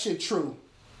 If that shit true,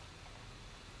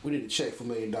 we need to check for $1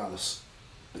 million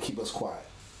to keep us quiet.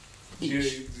 Yeah,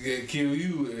 kill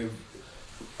you if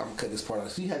I'm gonna cut this part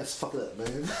out. See, you had us fucked up,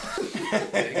 man.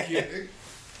 they kill.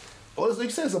 Well, this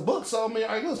nigga says it's a book, so I mean, all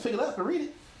right, let's pick it up and read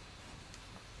it.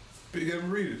 Pick up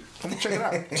and read it. I'm gonna check it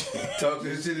out. Talk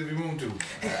this shit if you want to.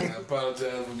 I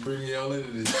apologize for bringing y'all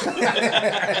into this.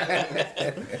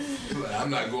 I'm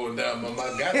not going down my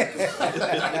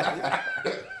goddamn.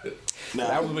 Now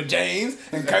That was with James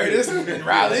and Curtis and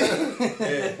Riley.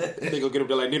 they gonna get up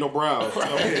there like Nino Brown.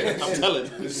 I'm telling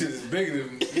you. This shit is bigger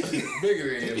than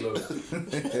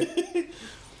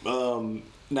Halo.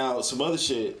 Now some other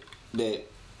shit that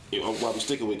while we're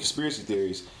sticking with conspiracy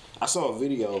theories, I saw a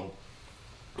video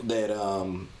that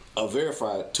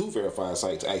two verified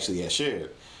sites actually had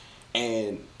shared,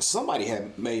 and somebody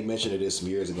had made mention of this some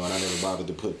years ago, and I never bothered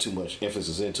to put too much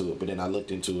emphasis into it. But then I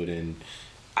looked into it, and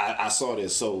I saw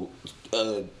this. So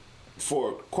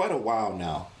for quite a while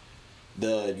now,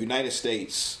 the United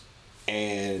States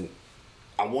and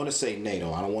I want to say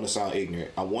NATO. I don't want to sound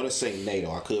ignorant. I want to say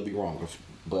NATO. I could be wrong,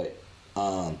 but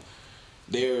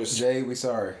there's Jay, we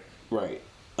sorry. right.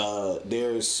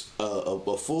 There's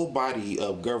a full body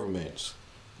of governments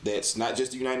that's not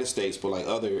just the United States, but like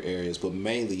other areas, but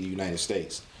mainly the United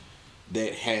States,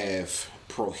 that have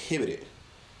prohibited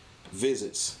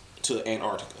visits to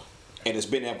Antarctica, and it's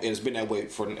been that way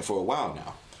for a while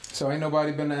now. So ain't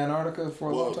nobody been to Antarctica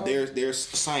for a long Well, time? there's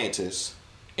scientists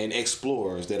and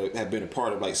explorers that have been a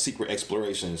part of like secret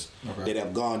explorations that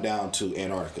have gone down to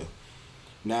Antarctica.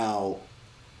 Now,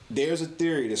 there's a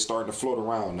theory that's starting to float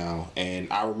around now,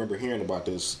 and I remember hearing about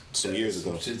this some years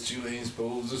ago. Shit you ain't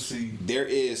supposed to see. There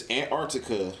is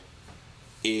Antarctica.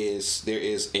 There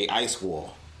is a ice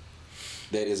wall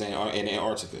that is in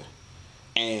Antarctica,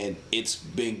 and it's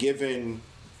been given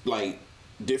like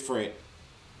different.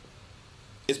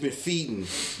 It's been feeding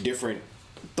different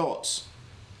thoughts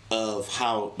of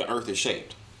how the Earth is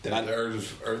shaped. That the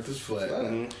Earth is flat.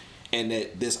 Mm-hmm. And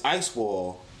that this ice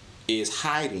wall is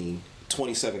hiding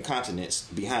 27 continents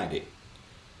behind it.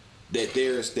 That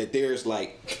there's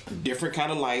like different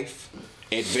kind of life,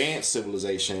 advanced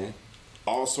civilization,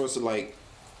 all sorts of like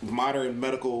modern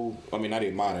medical, I mean not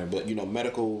even modern, but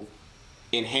medical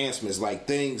enhancements, like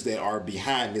things that are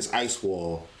behind this ice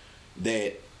wall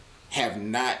that have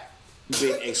not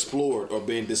been explored or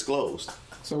been disclosed.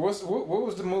 So what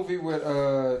was the movie with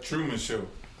Truman Show.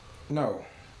 No,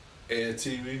 Air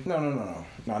TV. no,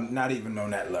 not even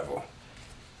on that level.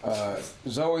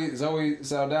 Zoe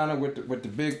Saldana with the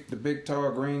big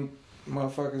tall green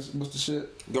motherfuckers. What's the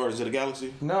shit? Guardians of the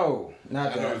Galaxy? No,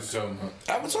 not I know what that. you're talking about.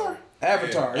 Avatar?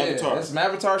 Avatar. Yeah, Yeah, Avatar. there's some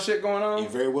Avatar shit going on.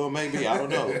 It very well may be. I don't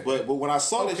know. But when I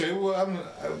saw this, Okay, well, I'm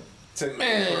take it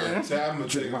a little further. I'm gonna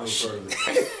take it a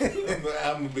little further.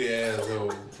 I'm gonna be an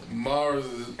asshole.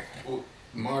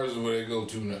 Mars is where they go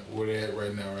to now, where they at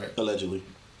right now, right? allegedly,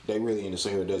 they really in the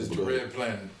Sahara It's Desert. the red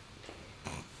planet,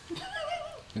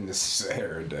 In the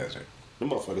Sahara Desert. The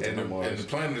motherfuckers and in the Mars.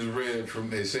 planet is red from.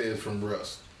 They say it's from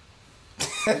rust.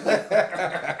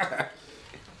 There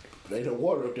ain't no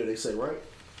water up there, they say, right?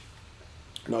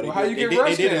 No, Well, how you get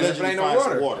rust did then if allegedly it ain't no find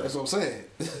some water? That's what I'm saying.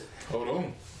 Hold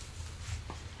on.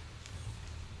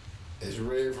 It's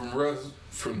red from rust,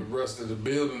 from the rust of the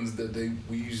buildings that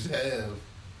we used to have.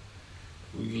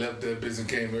 We left that bitch and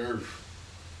came to Earth.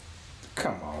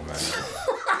 Come on, man.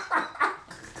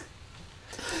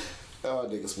 Oh,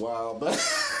 niggas wild, but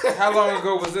How long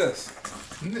ago was this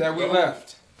that we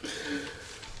left?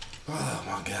 oh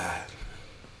my god.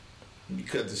 You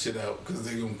cut the shit out because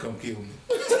they gonna come kill me.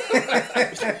 Cut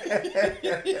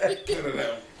it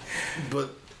out. But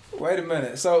Wait a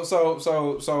minute. So there's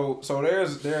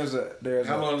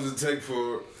how a long does it take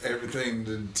for everything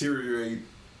to deteriorate?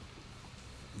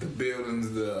 The buildings,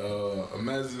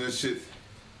 imagine this shit.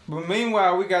 But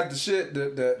meanwhile, we got the shit.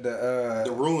 The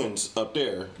The ruins up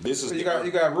there. This is you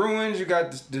got ruins. You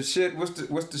got the shit. What's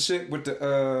the shit with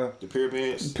the the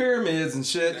pyramids. pyramids and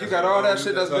shit? You got all that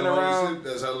shit that's been around.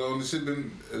 That's how long this shit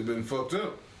has been fucked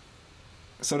up.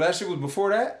 So that shit was before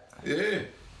that. Yeah.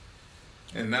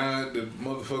 And now the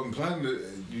motherfucking planet,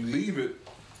 you leave it,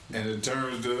 and it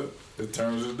turns to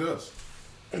dust.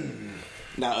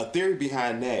 Now, a theory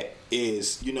behind that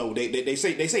is, they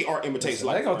say art imitates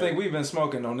life. They gonna right? think we've been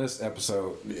smoking on this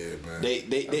episode. Yeah, man. They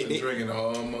I've been drinking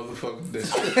all motherfucking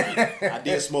day. I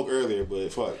did smoke earlier,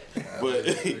 but fuck. But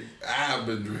I've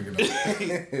been drinking all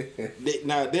day.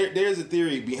 now there's a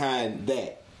theory behind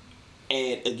that,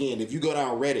 and again, if you go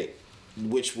down Reddit,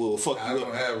 which will fuck I you don't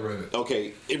up. have Reddit.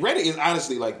 Okay, Reddit is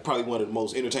honestly like probably one of the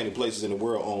most entertaining places in the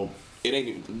world. On it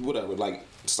ain't whatever like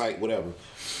site whatever.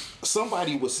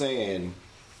 Somebody was saying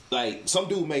like some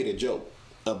dude made a joke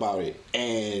about it,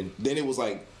 and then it was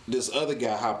like this other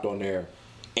guy hopped on there,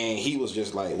 and he was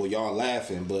just like, "Well, y'all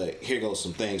laughing, but here goes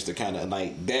some things to kind of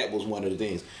like." That was one of the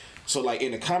things. So like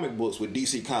in the comic books with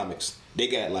DC Comics, they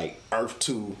got like Earth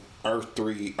 2, Earth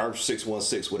 3, Earth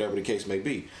 616, whatever the case may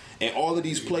be. And all of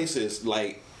these places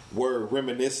like were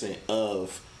reminiscent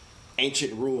of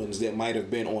ancient ruins that might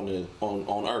have been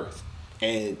on Earth.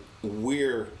 And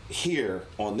we're here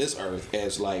on this Earth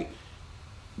as like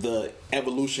the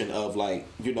evolution of like,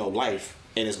 life,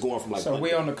 and it's going from like So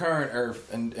we on the current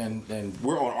Earth, and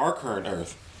we're on our current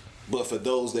Earth. But for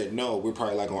those that know, we're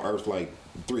probably like on Earth like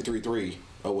 333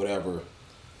 or whatever.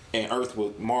 And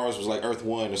Mars was like Earth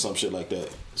 1 or some shit like that.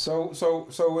 so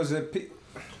was it?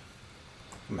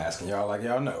 I'm asking y'all like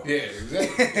y'all know. Yeah,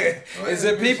 exactly. Is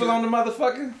it people on the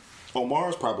motherfucker? On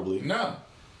Mars, probably. No.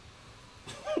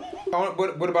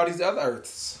 What about these other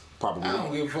Earths? Probably. I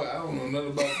don't give a fuck. I don't know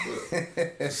nothing about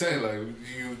it. I'm saying, like,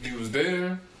 you was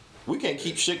there. We can't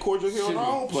keep shit cordial here on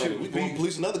our own planet. We going to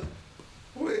police another.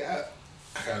 Wait, I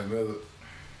got another.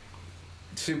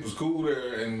 Shit was cool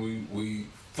there, and we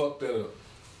fucked that up.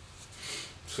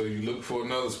 So you look for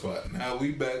another spot. Now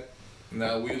we back.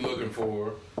 Now we looking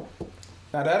for.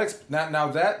 Now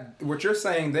that what you're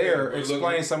saying there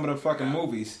explains some of the fucking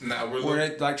movies. Now we're where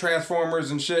they, like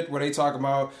Transformers and shit, where they talk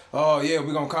about, oh yeah,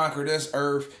 we're gonna conquer this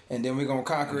Earth, and then we're gonna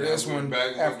conquer this one.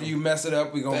 After you mess it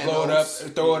up, we're gonna blow it up,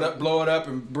 throw it up, blow it up,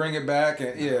 and bring it back,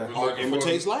 and yeah. Art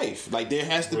imitates life. Like there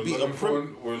has to be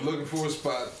we're looking for a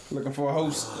spot. Looking for a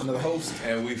host, another host.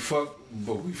 And we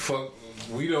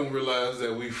don't realize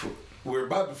that we're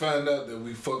about to find out that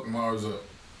we fucked Mars up.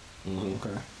 Mm-hmm.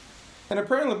 Okay. And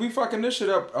apparently we fucking this shit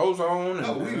up, ozone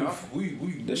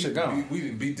and this shit gone. We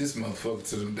didn't beat this motherfucker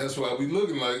to them. That's why we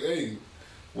looking like, hey,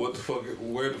 what the fuck?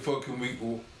 Where the fuck can we?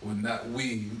 Well, not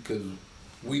we, because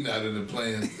we not in the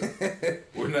plan.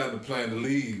 We're not in the plan to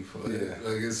leave.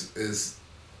 Like it's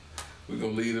we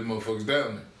gonna leave them motherfuckers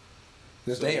down there.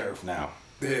 This day Earth now.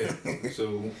 Yeah.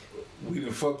 So we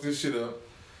done fucked this shit up.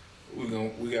 We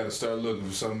gotta start looking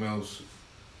for something else.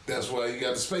 That's why you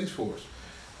got the Space Force.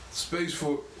 Space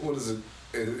Force, what is it?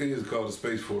 It is called the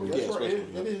Space Force. Yeah,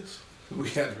 it is. We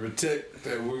have to protect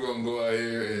that. We're gonna go out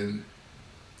here and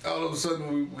all of a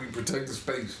sudden we protect the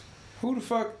space. Who the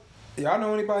fuck? Y'all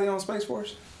know anybody on Space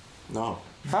Force? No.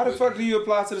 How the fuck do you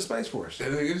apply to the Space Force?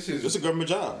 It's a government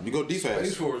job. You go DFAS.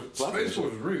 Space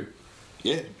Force is real.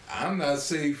 Yeah. I'm not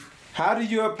safe. How do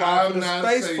you apply for the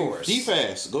Space Force?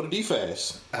 DFAS. Go to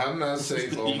DFAS. I'm not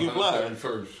safe on my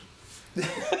 31st.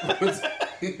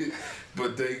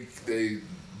 But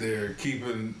they're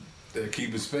keeping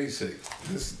space safe.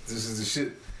 This is the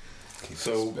shit.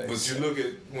 So, but you look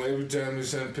at every time they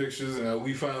send pictures and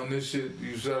we found this shit,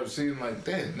 you start seeing like,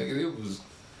 damn, nigga,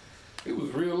 it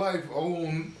was real life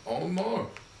on Mars.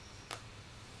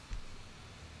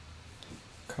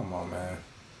 Come on, man.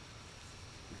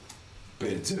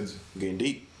 Pay attention. Getting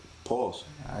deep. Pause.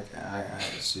 I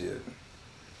see it.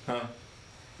 Huh?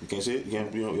 You can't see it? You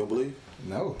don't believe?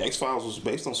 No. X-Files was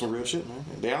based on some real shit, man.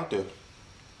 They out there.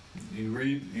 You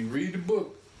read the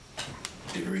book.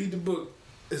 You read the book.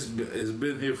 It's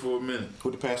been here for a minute.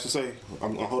 What the pastor say?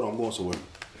 Hold on, I'm going somewhere.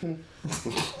 But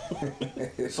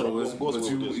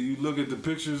you look at the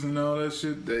pictures and all that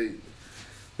shit.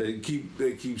 They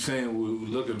keep saying we're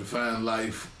looking to find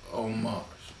life on Mars.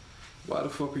 Why the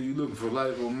fuck are you looking for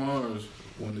life on Mars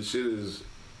when the shit is?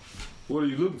 What are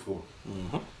you looking for?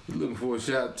 Mm-hmm. You're looking for a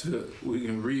shot we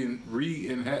can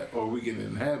re-inhabit or we can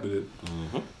inhabit it.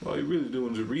 Mm-hmm. All you're really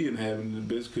doing is re-inhabiting the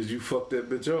bitch because you fucked that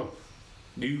bitch off.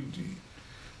 You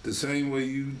the same way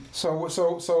you. So what's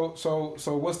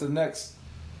the next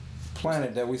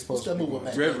planet that we supposed to be on?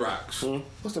 Red Rocks. Hmm?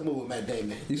 What's the movie with Matt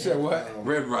Damon? You said what?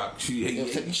 Red Rocks.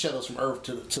 He shut us from Earth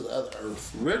to the other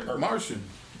Earth. Red Martian.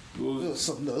 It was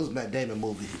something. No, it was a Matt Damon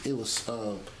movie. It was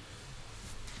fucking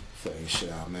shit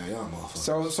out, man. Y'all motherfuckers.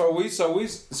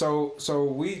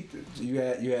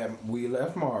 We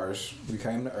left Mars. We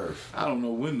came to Earth. I don't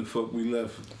know when the fuck we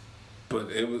left,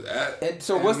 but it was.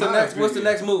 So what's the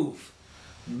next move?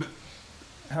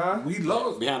 Huh? We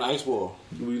lost behind the ice wall.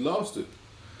 We lost it.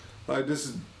 Like this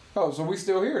is Oh, so we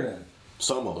still here then?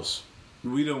 Some of us.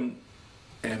 We don't.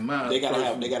 And my They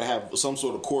gotta have some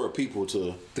sort of core of people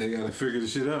to. They gotta figure the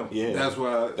shit out. Yeah. That's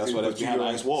why That's behind the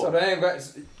ice wall. So they ain't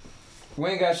got. We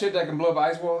ain't got shit that can blow up an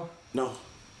ice wall. No,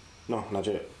 not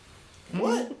yet.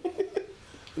 What?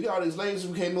 We got all these lanes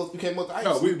we came up the ice.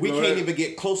 No, We can't even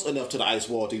get close enough to the ice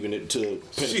wall to even to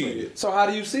penetrate it. So how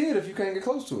do you see it if you can't get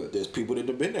close to it? There's people that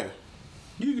have been there.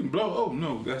 You can blow. Oh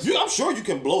no, that's I'm sure you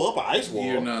can blow up an ice wall.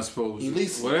 you're not supposed to.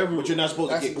 Elysium. Whatever. But you're not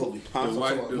supposed That's to get the close. movie. Huh? The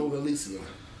white- Talking about Elysium.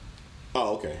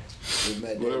 Oh, okay. With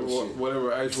Matt Damon shit.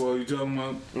 Whatever ice wall you talking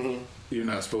about, Mm-hmm. you're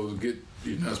not supposed to get.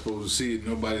 You're not supposed to see it.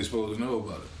 Nobody's supposed to know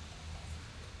about it.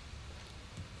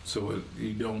 So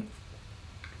you don't.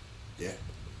 Yeah.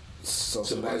 So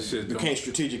So that somebody, shit You don't. can't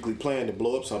strategically plan to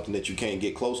blow up something that you can't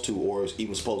get close to or is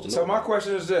even supposed to know. So my about.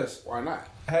 question is this: why not?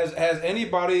 Has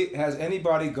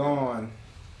anybody gone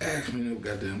Ask me no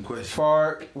goddamn question.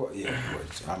 far? Well, yeah,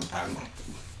 I'm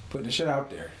putting the shit out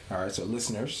there. All right, so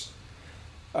listeners,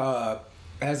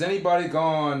 has anybody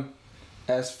gone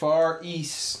as far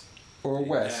east or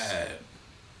west, Yeah.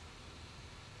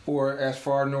 or as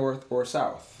far north or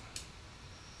south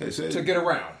They say to get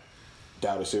around?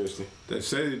 Doubt it seriously. They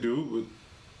say they do,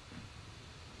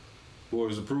 but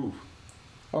where's the proof?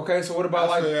 Okay, so what about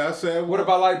I said, what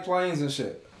about like planes and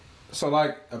shit? So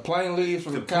like a plane leaves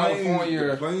from the California.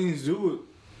 The planes do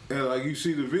it. And like you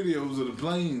see the videos of the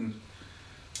planes.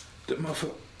 The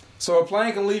motherfuckers, So a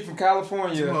plane can leave from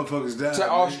California motherfuckers died. to man.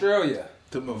 Australia.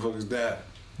 The motherfuckers died.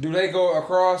 Do they go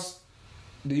across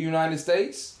the United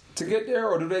States to get there,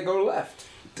 or do they go left?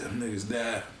 Them niggas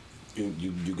died.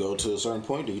 You go to a certain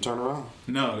point, then you turn around.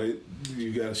 No,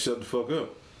 you gotta shut the fuck up.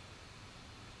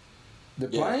 The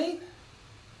Yeah. plane?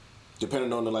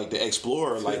 Depending on the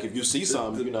explorer, like if you see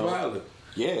something, the pilot.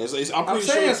 Yeah, I'm I'm pretty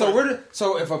saying, sure.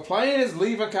 so if a plane is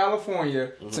leaving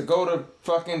California to go to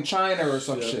fucking China or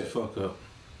some Shut the shit, fuck up.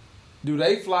 do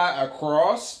they fly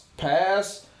across,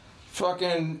 past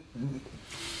fucking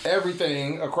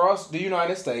everything, across the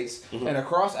United States and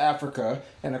across Africa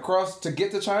and across to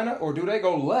get to China, or do they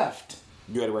go left?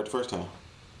 You had it right the first time.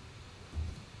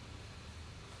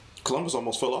 Columbus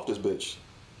almost fell off this bitch.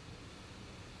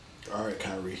 All right,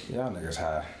 Kyrie. Y'all niggas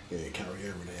high. Yeah, Kyrie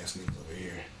Irving ass niggas over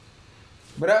here.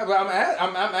 But I'm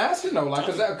asking though, like,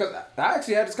 cause I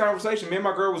actually had this conversation. Me and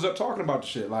my girl was up talking about the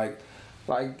shit. Like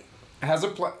has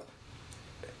a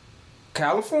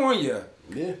California,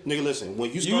 Yeah. Nigga, listen. When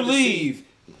you you start leave.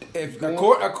 If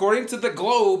according to the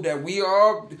globe that we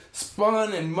are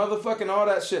spun and motherfucking all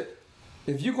that shit,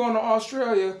 if you going to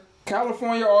Australia,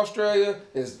 California, Australia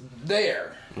is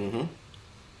there. Mm-hmm.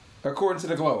 According to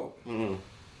the globe, you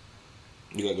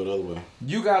gotta go the other way.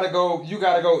 you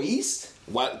gotta go east.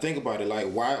 Why? Think about it. Like,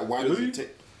 why does Really? it take?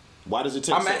 Why does it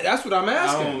take? That's what I'm I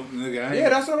asking. don't, nigga, I ain't, Yeah,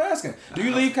 that's what I'm asking. Do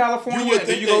you leave California You would and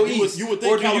then think you go that- you would- east, you would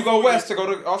think or do you go California- west to go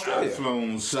to I've Australia?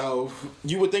 flown south.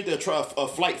 You would think that a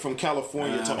flight from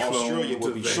California to I've flown Australia would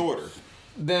to be Vegas. shorter.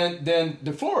 Then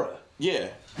to Florida. Yeah,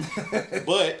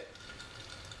 but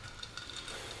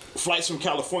flights from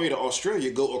California to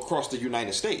Australia go across the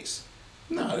United States.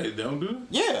 No, they don't do it.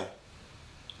 Yeah,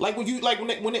 like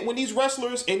when these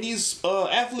wrestlers and these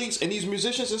athletes and these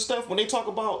musicians and stuff, when they talk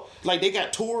about like they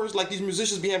got tours, like these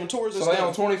musicians be having tours and So they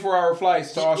on stuff. 24-hour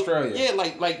flights to Australia. Yeah,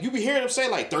 like you be hearing them say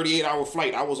like 38-hour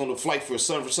flight. I was on the flight for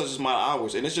such amount of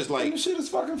hours, and it's just like And the shit is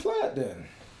fucking flat then.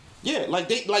 yeah,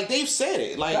 they've said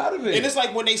it, like, Gotta be. and it's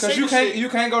like when they say Because you this can't shit, you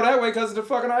can't go that way because of the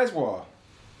fucking ice wall.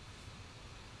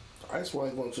 Ice wall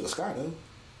ain't going to the sky though.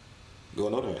 go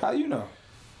know that. How you know?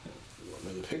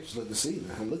 Man, the pictures look deceiving.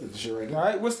 I'm looking at this shit right now. All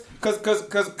right, what's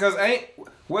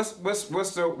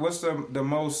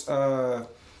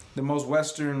the most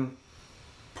western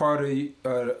part of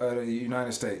the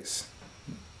United States?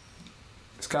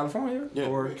 It's California, Yeah.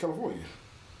 or In California.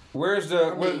 where's the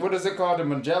what is it called, the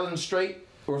Magellan Strait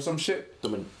or some shit?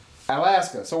 The-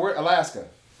 Alaska. So we're Alaska.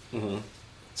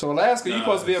 So Alaska, you're Nah,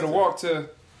 supposed to be able to walk to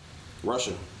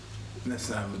Russia, That's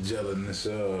not Magellan. That's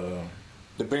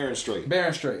the Bering Strait.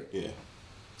 Bering Strait. Yeah,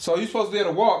 So you're supposed to be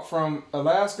able to walk from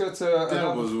Alaska to.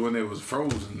 that was when it was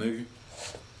frozen, nigga.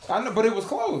 I know, but it was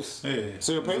close. Yeah.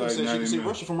 Sarah Palin It's said she can see 99.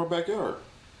 Russia from her backyard.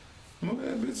 Okay,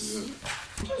 bitches.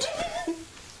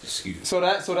 Excuse me. So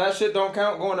that shit don't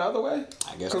count going the other way.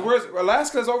 I guess Because not. where's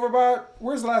Alaska's over by?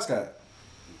 Where's Alaska at?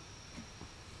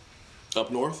 Up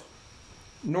north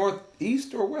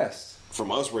Northeast or west?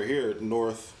 from us, we're here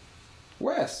north,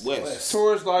 West. West.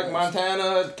 Towards like West.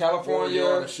 Montana, California.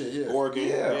 All that shit, yeah. Oregon.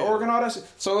 Yeah, Oregon, all that shit.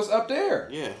 So it's up there.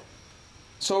 Yeah,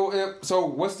 So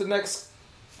what's the next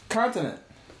continent?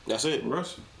 that's it.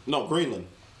 Russia. No, Greenland.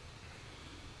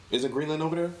 Isn't Greenland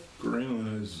over there?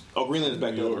 Greenland is. Oh, Greenland is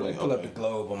back the other way. Pull up Okay. the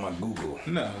globe on my Google.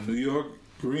 No, New York,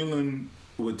 Greenland,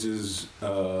 which is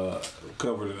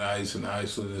covered in ice, and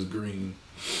Iceland is green,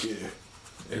 Yeah.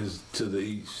 is to the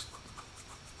east.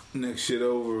 Next shit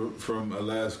over from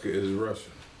Alaska is Russia.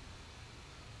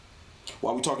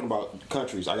 While we talking about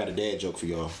countries, I got a dad joke for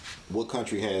y'all. What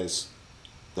country has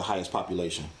the highest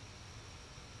population?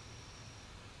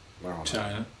 I don't know.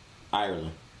 China.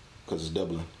 Ireland, because it's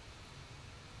Dublin.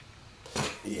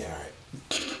 Yeah, all right.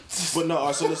 But no, all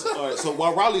right, so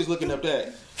while Riley's looking up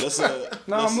that, let's No,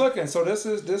 I'm looking. So this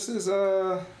is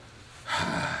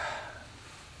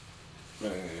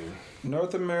Man.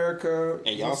 North America.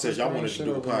 And y'all What's said this y'all green wanted to shit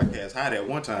do a over here? podcast high that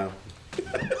one time.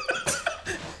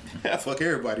 I fuck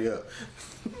everybody up.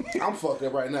 I'm fucked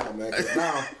up right now, man. 'Cause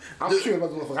now I'm curious about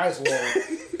the motherfucking ice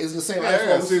wall. Is it the same I ice gotta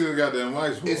wall? see this goddamn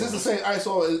ice wall. Is this the same ice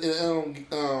wall?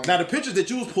 Now the pictures that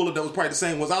you was pulling up was probably the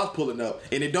same ones I was pulling up,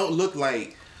 and it don't look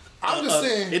like. I'm just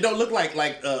saying. It don't look like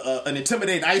an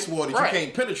intimidating ice wall that Right. you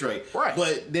can't penetrate. Right.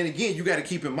 But then again, you got to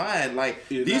keep in mind, like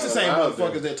You're these not the same allowed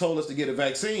motherfuckers there. that told us to get a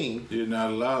vaccine. You're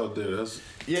not allowed there. That's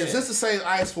Yeah. Is this the same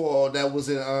ice wall that was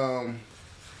in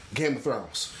Game of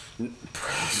Thrones?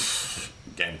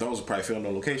 Game of Thrones are probably filmed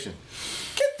on location.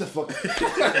 Get the fuck.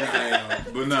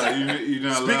 but no, you're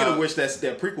not Speaking allowed. of which, that's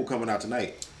that prequel coming out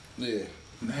tonight. Yeah.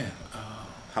 Man,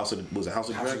 House of House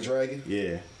of Dragon.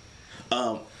 Yeah.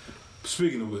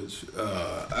 speaking of which,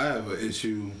 I have an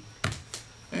issue.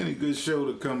 Any good show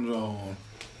that comes on,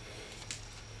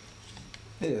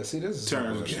 Yeah, see, this is some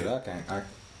Turns bullshit. gay. I can't.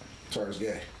 Turns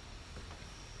gay.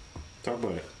 Talk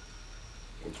about it.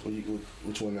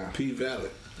 Which one now? P Valley.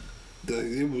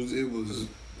 It was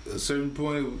a certain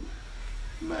point.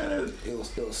 Man, It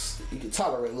was you can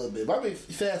tolerate a little bit. But I mean,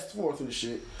 fast forward through the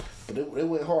shit. But it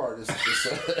went hard. It's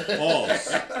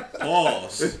Pause.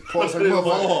 Pause. pause like a motherfucker.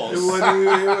 Pause. it wasn't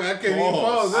even. I can't even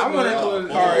Pause. pause. I'm gonna. It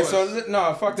was- All right, so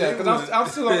no, fuck that, because I'm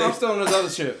still on this other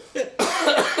shit.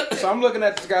 So I'm looking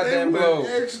at the goddamn It was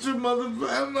globe. extra motherfucker.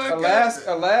 I'm like,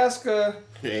 Alaska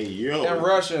Hey yo. and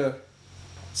Russia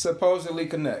supposedly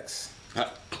connects.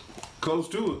 close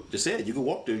to it. Just said you could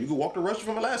walk to Russia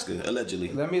from Alaska allegedly.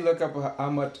 Let me look up how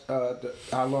much,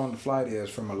 how long the flight is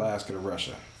from Alaska to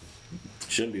Russia.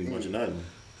 Shouldn't be much of nothing.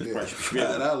 Yeah. Probably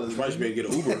should be able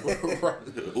to get an Uber.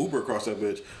 Uber across that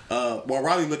bitch. While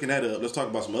Riley looking that up, let's talk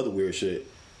about some other weird shit.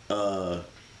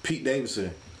 Pete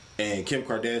Davidson and Kim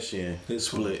Kardashian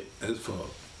split. It's fuck.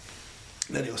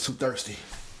 That nigga was too thirsty.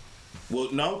 Well,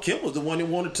 no, Kim was the one that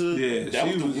wanted to. Yeah, that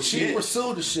she was the was- She shit.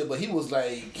 pursued the shit, but he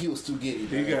was too giddy.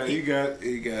 Man. He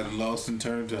got lost and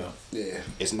turned out. Yeah.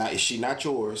 It's she not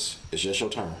yours. It's just your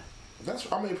turn.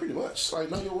 I mean, pretty much. Like,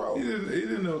 know your role. He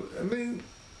didn't know. I mean,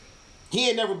 He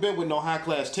ain't never been with no high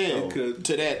class tail He could.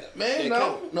 to that. Man,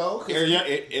 that no. 'Cause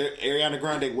Ariana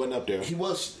Grande wasn't up there. he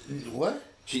was, what?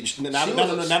 Not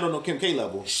on no Kim K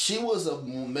level, She was a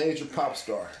major pop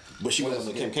star. but she What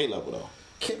wasn't on else? the Kim K level though.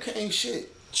 Kim K ain't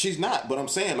shit. She's not, but I'm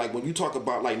saying like when you talk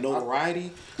about like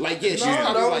notoriety, like yeah, she's No,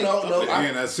 probably no, like no.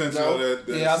 again, I sent you all that.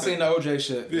 Yeah, I seen the OJ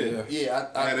shit. Yeah. Yeah,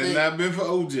 I Had it think. not been for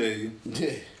OJ,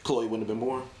 Yeah. Chloe wouldn't have been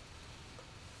born.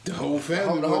 the whole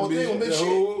family The whole would thing would be the shit.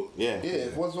 whole. Yeah. Yeah, if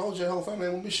it wasn't OJ, the whole family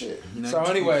wouldn't be shit. So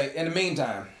anyway, in the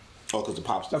meantime, Oh, because the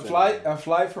pops. a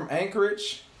flight from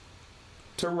Anchorage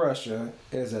to Russia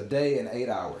is a day and 8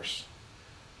 hours.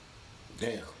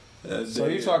 Damn. So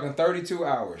you're talking 32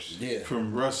 hours Yeah.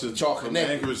 From Russia, Y'all from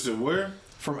connected. Anchorage to where?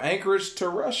 from Anchorage to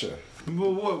Russia.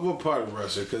 Well, what part of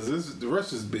Russia? Because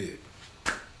Russia's big.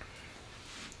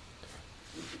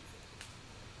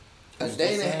 A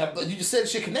day and a half, but you just said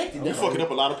shit connected. You're fucking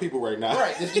up a lot of people right now.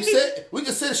 Right. We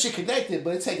just said shit connected,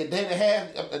 but it take a day and a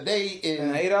half, a day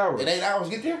In 8 hours. In 8 hours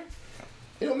to get there.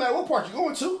 It don't matter what part you're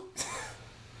going to.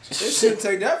 It shouldn't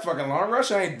take that fucking long.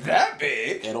 Russia ain't that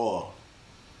big. At all.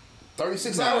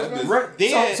 36 Nah, hours, that man. bitch-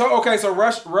 Then- So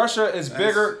Russia is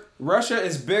bigger. Russia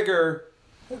is bigger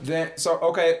than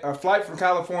a flight from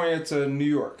California to New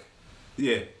York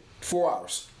Yeah, 4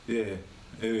 hours. yeah,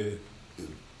 yeah.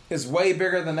 is way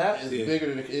bigger than that. It's Yeah. bigger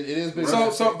than it is bigger.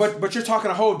 So but you're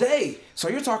talking a whole day. So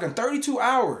you're talking 32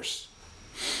 hours.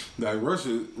 Like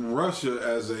Russia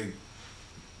as a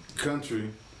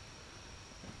country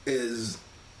is,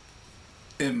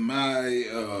 in my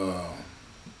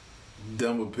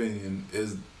dumb opinion,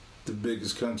 is the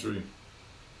biggest country.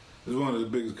 It's one of the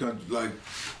biggest countries.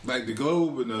 Like the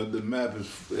globe and the map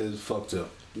is fucked up.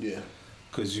 Yeah.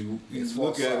 Cause you It's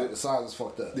look fucked at up. it. The size is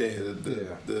fucked up. Yeah,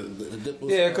 Yeah. The dip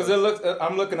was, Yeah, because it looks.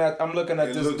 I'm looking at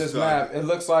It this looks map. like- It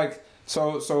looks like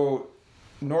so.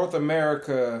 North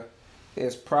America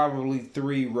is probably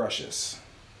 3 Russias.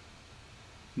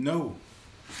 No,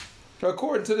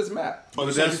 According to this map, Oh,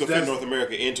 But so you can fit that's- North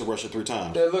America into Russia 3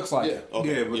 times. it looks like Yeah. it.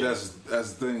 Okay, Yeah, but that's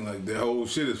the thing. Like the whole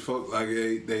shit is fucked. Like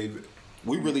they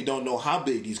we really don't know how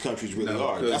big these countries really no,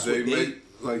 are. because That's they what they. make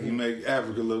like you make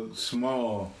Africa look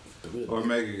small, or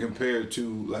make it compared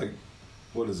to like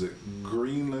what is it,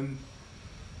 Greenland?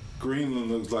 Greenland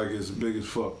looks like it's big as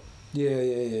fuck, Yeah.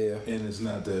 and it's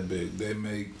not that big. They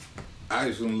make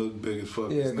Iceland look big as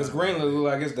fuck. Yeah, It's because not Greenland that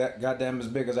look like it's that goddamn as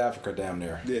big as Africa down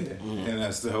there. big. Yeah, and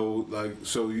that's the whole like.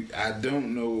 So I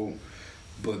don't know,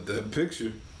 but the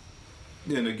picture.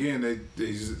 And again,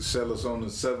 they sell us on the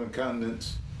 7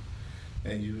 continents.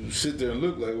 And you sit there and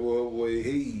look like, well, wait,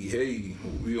 hey,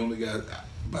 we only got,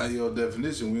 by your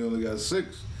definition, we only got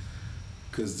 6,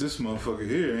 because this motherfucker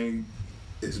here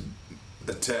is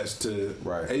attached to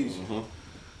Asia. Mm-hmm.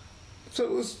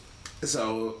 So it's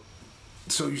all.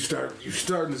 So you're starting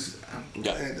to.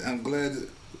 I'm glad that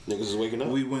Niggas is waking up.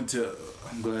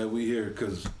 I'm glad we here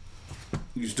because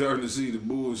you starting to see the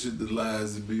bullshit, the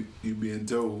lies that you being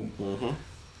told. Mm-hmm.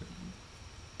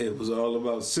 It was all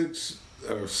about 6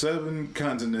 or 7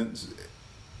 continents,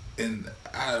 and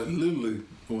I literally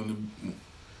when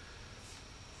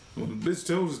the bitch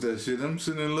told us that shit, I'm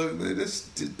sitting there looking like this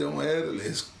just don't add it.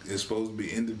 It's supposed to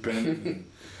be independent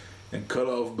and cut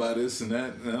off by this and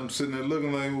that, and I'm sitting there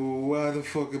looking like, well, why the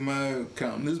fuck am I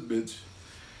counting this bitch?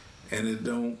 And it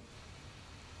don't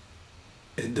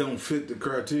fit the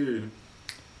criteria,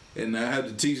 and I had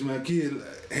to teach my kid,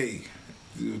 like, hey,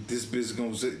 this bitch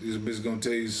gonna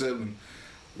tell you 7.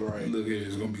 Right. Look here,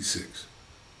 it's gonna be 6.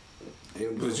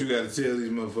 But But you gotta tell these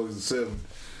motherfuckers 7.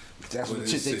 that's what But the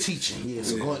shit it's they 6. teaching. Yeah,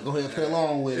 so Yeah. go ahead and play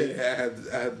along with it. Yeah,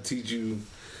 I had to teach you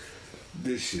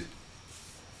this shit.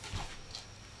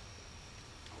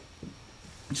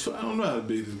 So I don't know how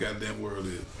big this goddamn world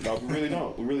is. No, we really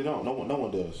don't. We really don't. No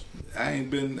one does. I've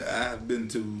been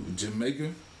to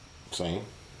Jamaica, Same.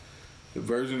 the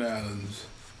Virgin Islands,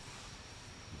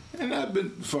 and I've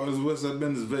been, as far as west, I've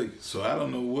been to Vegas. So I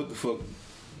don't know what the fuck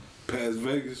past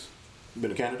Vegas. Been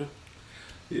to Canada?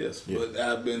 Yes, Yeah. but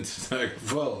I've been to Niagara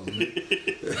Falls,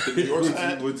 The New York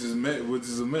side? which is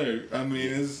America. I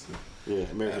mean, Yeah,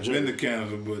 American I've been to Dream.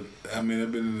 Canada, but I mean,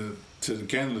 I've been to the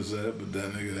Canada side, but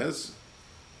that nigga, that's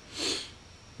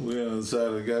we're on the side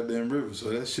of the goddamn river, so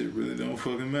that shit really don't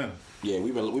fucking matter. Yeah,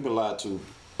 we've been lied to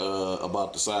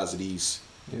about the size of these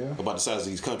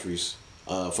countries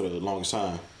for the longest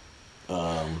time.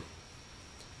 I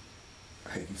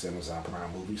hate these Amazon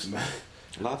Prime movies, man.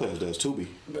 A lot of things does Tubi.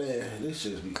 Man, this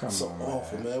shit be Come so on,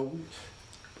 awful, man.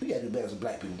 We gotta do better as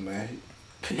black people, man.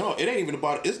 No, it ain't even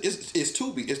about it. It's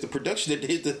Tubi. It's the production that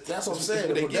they. That's what I'm saying.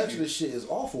 The they give production you. of this shit is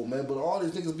awful, man. But all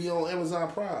these niggas be on Amazon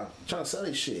Prime trying to sell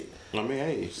their shit. I mean,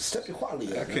 hey, Step your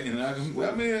quality up, man. I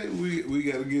mean, we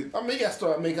gotta get. I mean, you gotta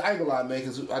start making. I ain't gonna lie, man,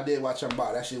 because I did watch them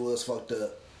about. That shit was fucked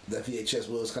up. That VHS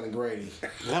was kind of grainy.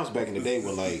 that was back in the day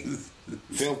when like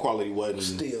film quality wasn't.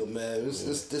 Still, man,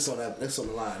 this on that. This on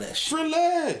the line. That shit.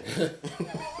 Friendly.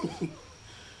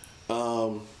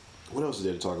 What else is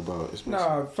there to talk about? It's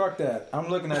No, fuck that. I'm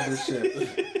looking at this shit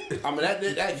I mean,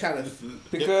 that kind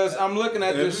of. because I'm looking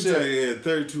at Let this me tell shit. you, yeah,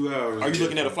 32 hours. Are you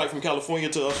looking at a flight from California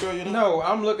to Australia now? No,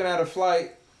 I'm looking at a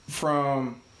flight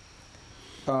from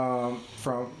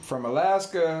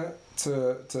Alaska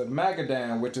to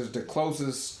Magadan, which is the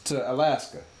closest to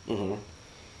Alaska. Mm-hmm.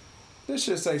 This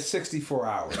should say 64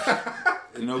 hours.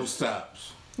 No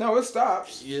stops. No, it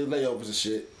stops. Yeah, layovers and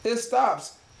shit. It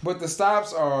stops, but the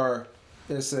stops are.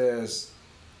 It says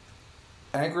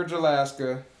Anchorage,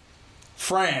 Alaska,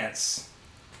 France.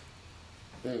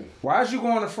 Why is you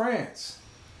going to France?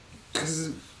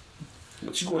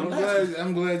 What you going to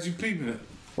I'm glad you peeping it.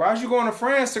 Why is you going to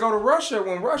France to go to Russia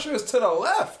when Russia is to the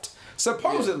left,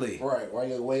 supposedly? Right. Why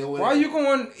you way away? Why are you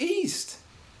going east?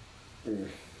 This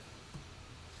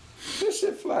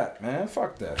shit flat, man.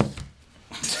 Fuck that.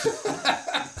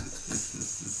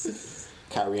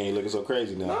 Kyrie ain't looking so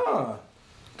crazy now. Nah.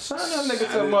 Sign that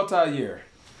nigga to a multi-year.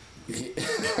 Give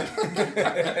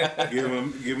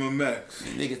him a max.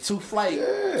 Nigga, two flight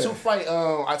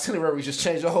itineraries just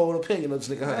changed your whole opinion of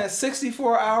this nigga. Huh? Man,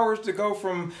 64 hours to go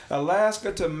from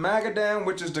Alaska to Magadan,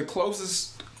 which is the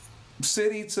closest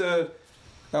city to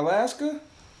Alaska?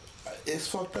 It's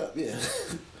fucked up, yeah.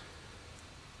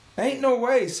 Ain't no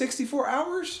way. 64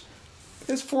 hours?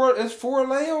 It's four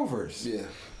layovers. Yeah.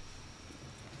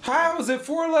 How is it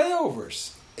 4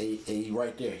 layovers? And you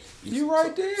right there. You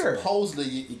right there.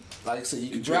 Supposedly, like I said, you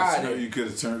can You drive there. could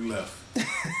have turned left.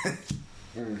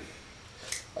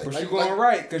 But you going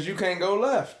right because you can't go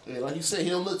left. Yeah, like you said, he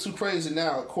don't look too crazy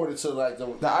now, according to like the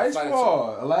The ice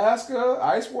wall, Alaska,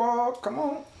 ice wall. Come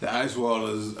on, The ice wall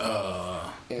is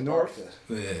in North.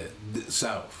 North.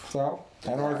 south. so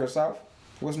Antarctica south?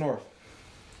 What's north?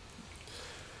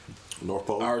 North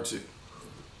Pole. Arctic.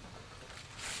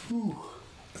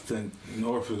 I think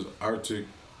north is Arctic.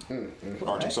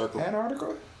 Arctic Circle.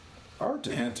 Antarctica?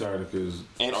 Arctic. Antarctica is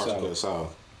Antarctica south. is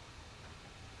south.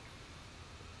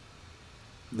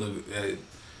 Look, hey,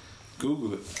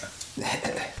 Google it.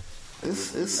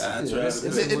 It's I tried to It's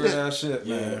think. some weird ass shit,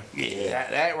 man. yeah,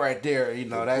 that right there, you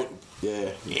know that. Yeah.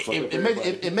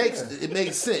 It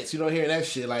makes sense. You know, hearing that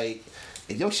shit like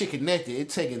if your shit connected, it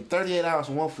taking 38 hours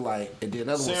for one flight and then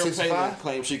another one Sarah Palin 65.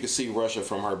 claims she could see Russia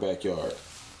from her backyard.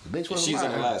 Bitch, what She's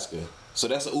am in I? Alaska, so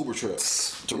that's an Uber trip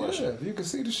to Yeah, Russia. if you can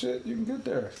see the shit, you can get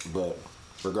there. But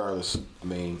regardless, I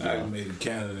mean, you I know, made it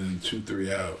Canada in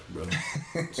 2-3 hours, brother.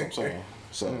 that's what I'm saying.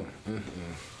 So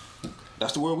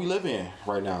that's the world we live in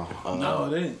right now.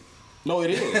 No, it ain't. No,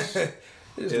 it is.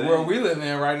 It's the world we live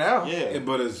in right now. Yeah,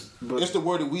 But it's it's the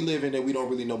world that we live in that we don't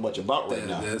really know much about right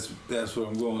now. that's where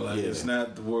I'm going. Like Yeah. it's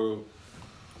not the world.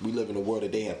 We live in a world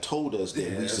that they have told us that Yeah,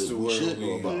 we that's the should world know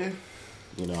we- about.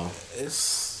 You know,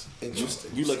 It's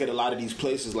interesting. you look at a lot of these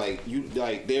places like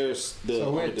there's the, So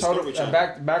on we're the Discovery total,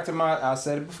 Channel. back to my. I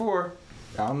said it before.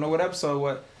 I don't know what episode.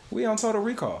 What we on Total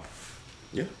Recall?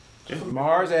 Yeah,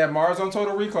 Mars. They have Mars on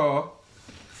Total Recall.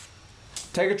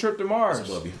 Take a trip to Mars. That's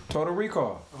above you. Total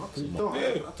Recall. I thought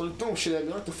you throwing shit at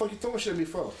me. What the fuck you throwing shit at me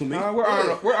for? We're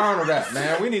Arnold. We're Arnold. That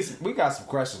man. We got some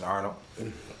questions, Arnold.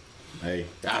 Hey,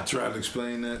 I try to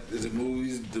explain that the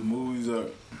movies are.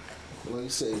 Well, you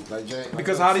say like James.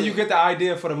 Because how do you get the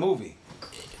idea for the movie?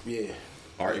 Yeah,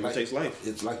 art imitates life.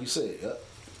 it's like you said. Yep.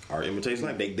 Art imitates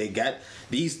life. They got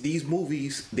these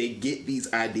movies. They get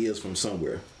these ideas from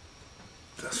somewhere.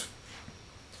 That's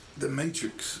the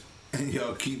Matrix. And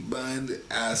y'all keep buying it.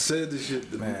 I said the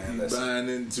shit. Man, You listen. buying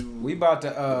into. We about to.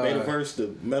 The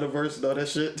metaverse, and all that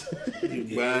shit.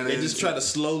 buying They just into- try to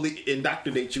slowly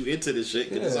indoctrinate you into this shit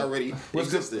because it's Yeah. already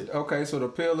What's the- existed. okay, so the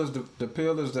pill is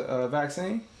the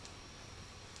vaccine.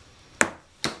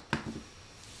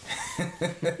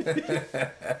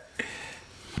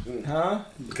 Huh?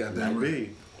 Goddamn right.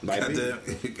 Might be.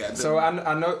 Goddamn. So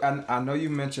I know you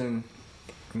mentioned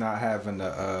not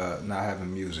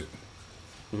having music,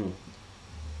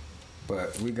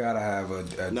 but we gotta have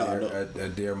a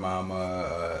dear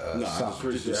mama. No,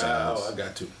 something. I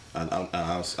got to.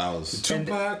 I was.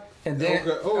 Tupac. And then,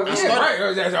 Okay. Oh, yeah,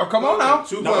 started- right. Oh, come on now.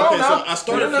 Tupac. Come on Okay, now. so I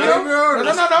started.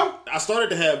 No. I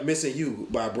started to have "Missing You"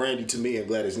 by Brandy to me and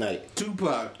Gladys Knight.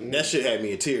 Tupac. That shit had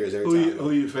me in tears every time. Who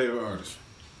your favorite artist?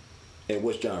 And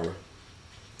what genre?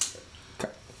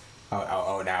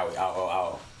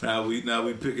 Oh. Now we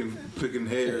picking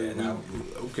hair. Yeah, now-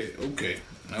 Okay.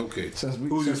 Who's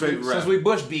Who's your favorite rapper? Since we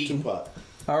bush beat. Tupac.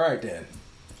 All right then.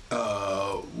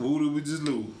 Who did we just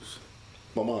lose?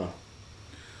 My mom.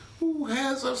 Who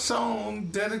has a song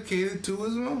dedicated to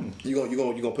his mom? You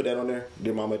gonna put that on there,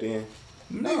 dear mama, at the end?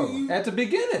 No, at the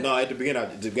beginning. No, at the beginning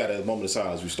I just got a moment of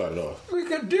silence. We started off. We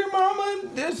could dear mama.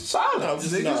 There's silence.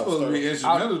 just- Nigga, no, supposed to be sorry.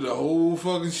 instrumental the whole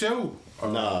fucking show.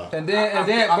 Nah. And then,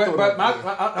 I thought but about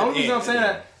my only reason I'm saying end.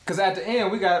 that because at the end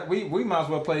we might as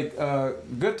well play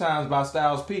 "Good Times" by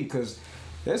Styles P because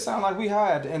it sound like we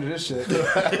high at the end of this shit.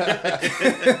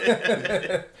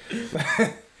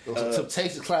 So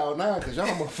taste the cloud nine because y'all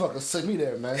motherfuckers send me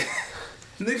there, man.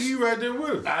 Nigga, you right there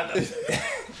with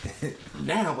him.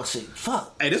 Now I say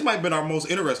fuck. Hey, this might have been our most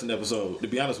interesting episode, to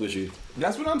be honest with you.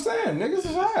 That's what I'm saying. Niggas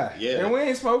is high. Yeah. And we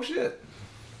ain't smoke shit.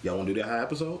 Y'all want to do that high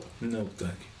episode? No,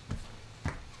 thank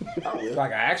you. I will.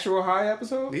 Like an actual high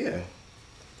episode. Yeah.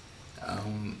 I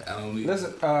don't need.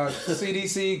 Listen,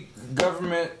 CDC,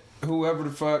 government, whoever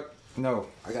the fuck. No.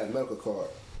 I got a medical card.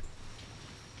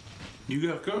 You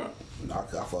got a car? No,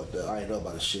 I fucked up. I ain't know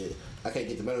about the shit. I can't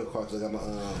get the medical card because I got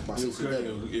my Your car,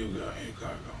 CCW. your car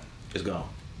gone. It's gone.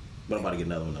 But I'm about to get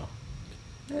another one,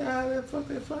 though. Yeah, fuck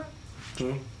that fuck.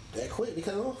 That quick, they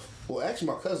cut it off? Well, actually,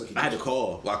 my cousin can I had get to it.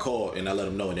 call. Well, I called and I let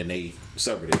them know, and then they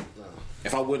severed it. No.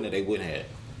 If I wouldn't have, they wouldn't have.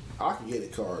 I can get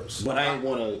it cards. But I ain't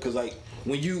want to, because, like,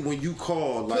 when you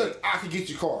call, Look, like, I can get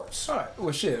you cards. All right.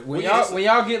 Well, shit. When Well, yes. when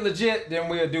y'all get legit, then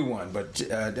we'll do one. But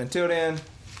until then,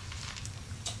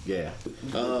 yeah.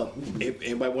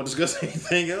 Anybody want to discuss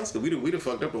anything else? Because we done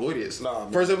fucked up the audience. Nah,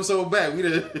 man. First episode back, we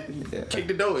done Yeah. kicked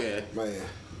the door in. Man,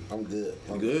 I'm good.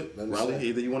 You good? Let me Raleigh, say.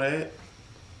 either you want to add?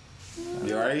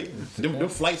 You alright? Them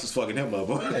flights is fucking him up.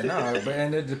 yeah, no. But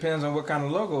and it depends on what kind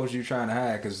of logos you trying to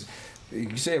hide. Because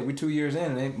you said we 2 years in,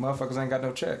 and they motherfuckers ain't got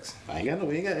no checks. I ain't got no,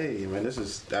 hey man, this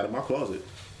is out of my closet.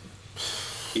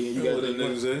 Yeah, You you know what got that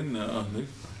nigga say? No,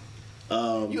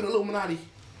 nigga. You an Illuminati.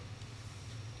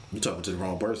 You talking to the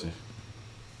wrong person.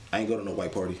 I ain't go to no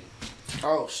white party.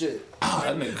 Oh, shit.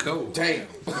 That nigga cold. Damn.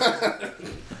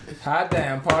 Hot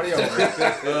damn, party over.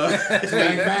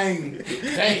 Bang bang.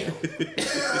 Damn.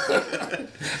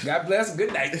 God bless.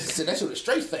 Good night. Said that shit with a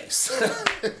straight face.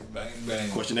 Bang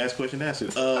bang. Question asked, question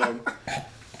answered.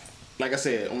 Like I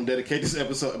said, I'm gonna dedicate this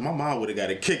episode. My mom would have got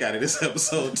a kick out of this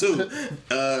episode too.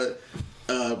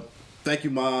 Thank you,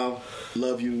 Mom.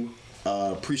 Love you.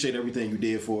 Appreciate everything you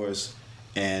did for us.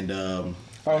 And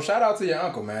Shout out to your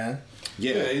uncle, man.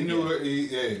 Yeah, he knew it.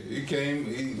 He came.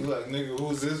 He like, nigga,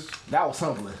 who's this? That was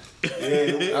humbling. Yeah,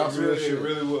 it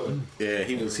really was. Yeah,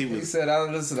 he was. He said, I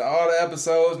listened to all the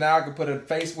episodes. Now I can put a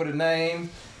face with a name.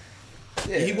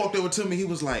 Yeah. He walked over to me. He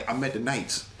was like, "I met the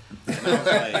Knights." And I was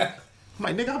like, I'm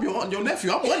like, nigga, I'm your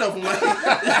nephew. I'm one of them. Like, you know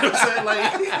what I'm saying?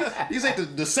 Like, he's like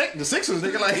the Sixers,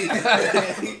 nigga. Like,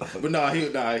 but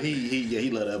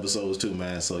he loved the episodes too,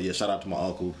 man. So yeah, shout out to my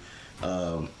uncle.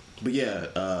 But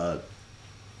yeah,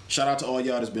 shout out to all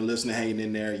y'all that's been listening, hanging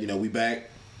in there. You know, we back.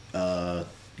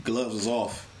 Gloves is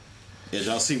off, as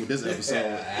y'all see with this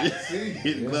episode.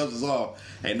 Gloves is off.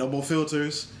 Ain't no more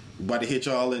filters. We about to hit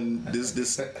y'all in this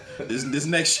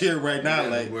next year right now.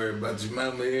 Don't like, worry about your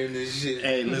mama hearing this shit.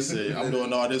 Hey, listen, I'm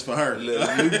doing all this for her.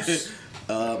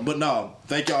 But no,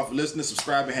 thank y'all for listening,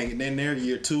 subscribing, hanging in there.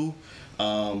 Year 2.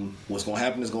 What's gonna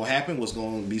happen is gonna happen. What's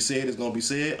gonna be said is gonna be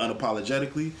said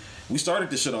unapologetically. We started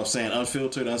this shit off saying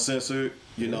unfiltered, uncensored,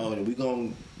 you know, and we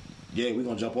gonna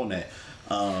jump on that.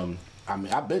 I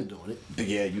mean, I've been doing it. But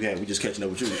yeah, you have. We just catching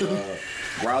up with you.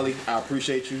 Riley, I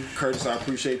appreciate you. Curtis, I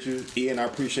appreciate you. Ian, I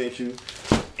appreciate you.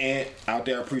 Ant out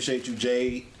there, I appreciate you.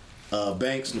 Jade,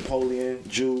 Banks, Napoleon,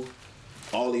 Jew,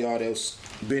 all of y'all that's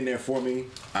been there for me.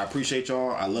 I appreciate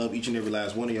y'all. I love each and every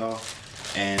last one of y'all.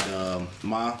 And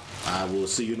Ma, I will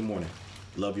see you in the morning.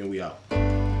 Love you, and we out.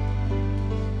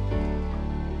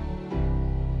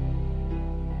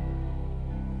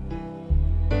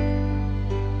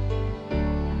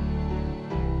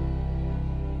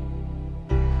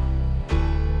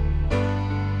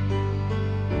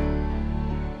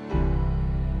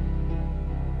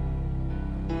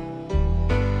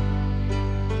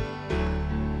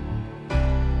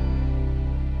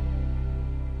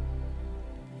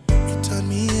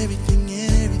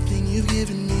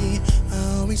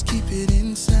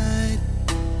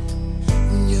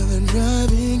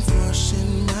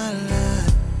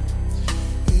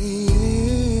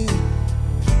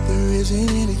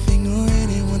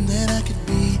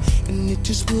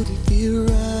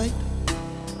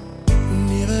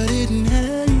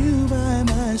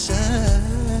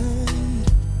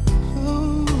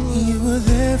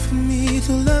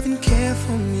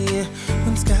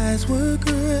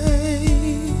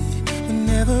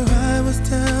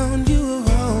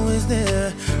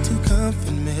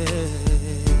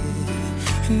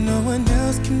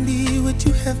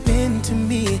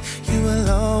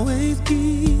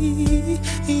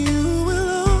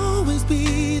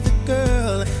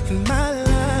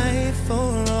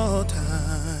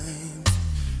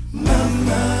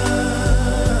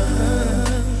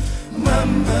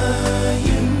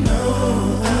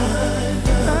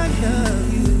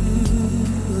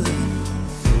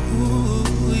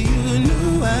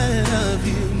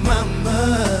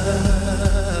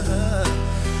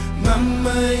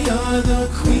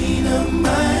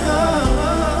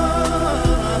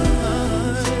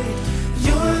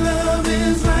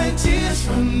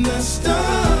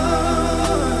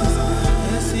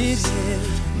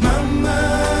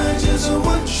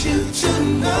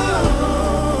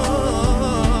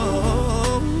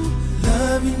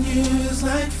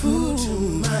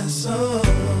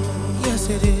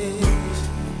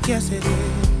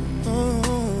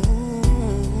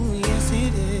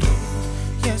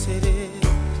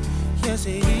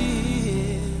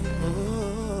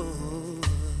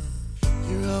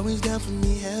 Always down for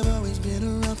me, have always been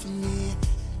around for me,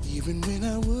 even when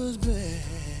I was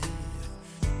bad.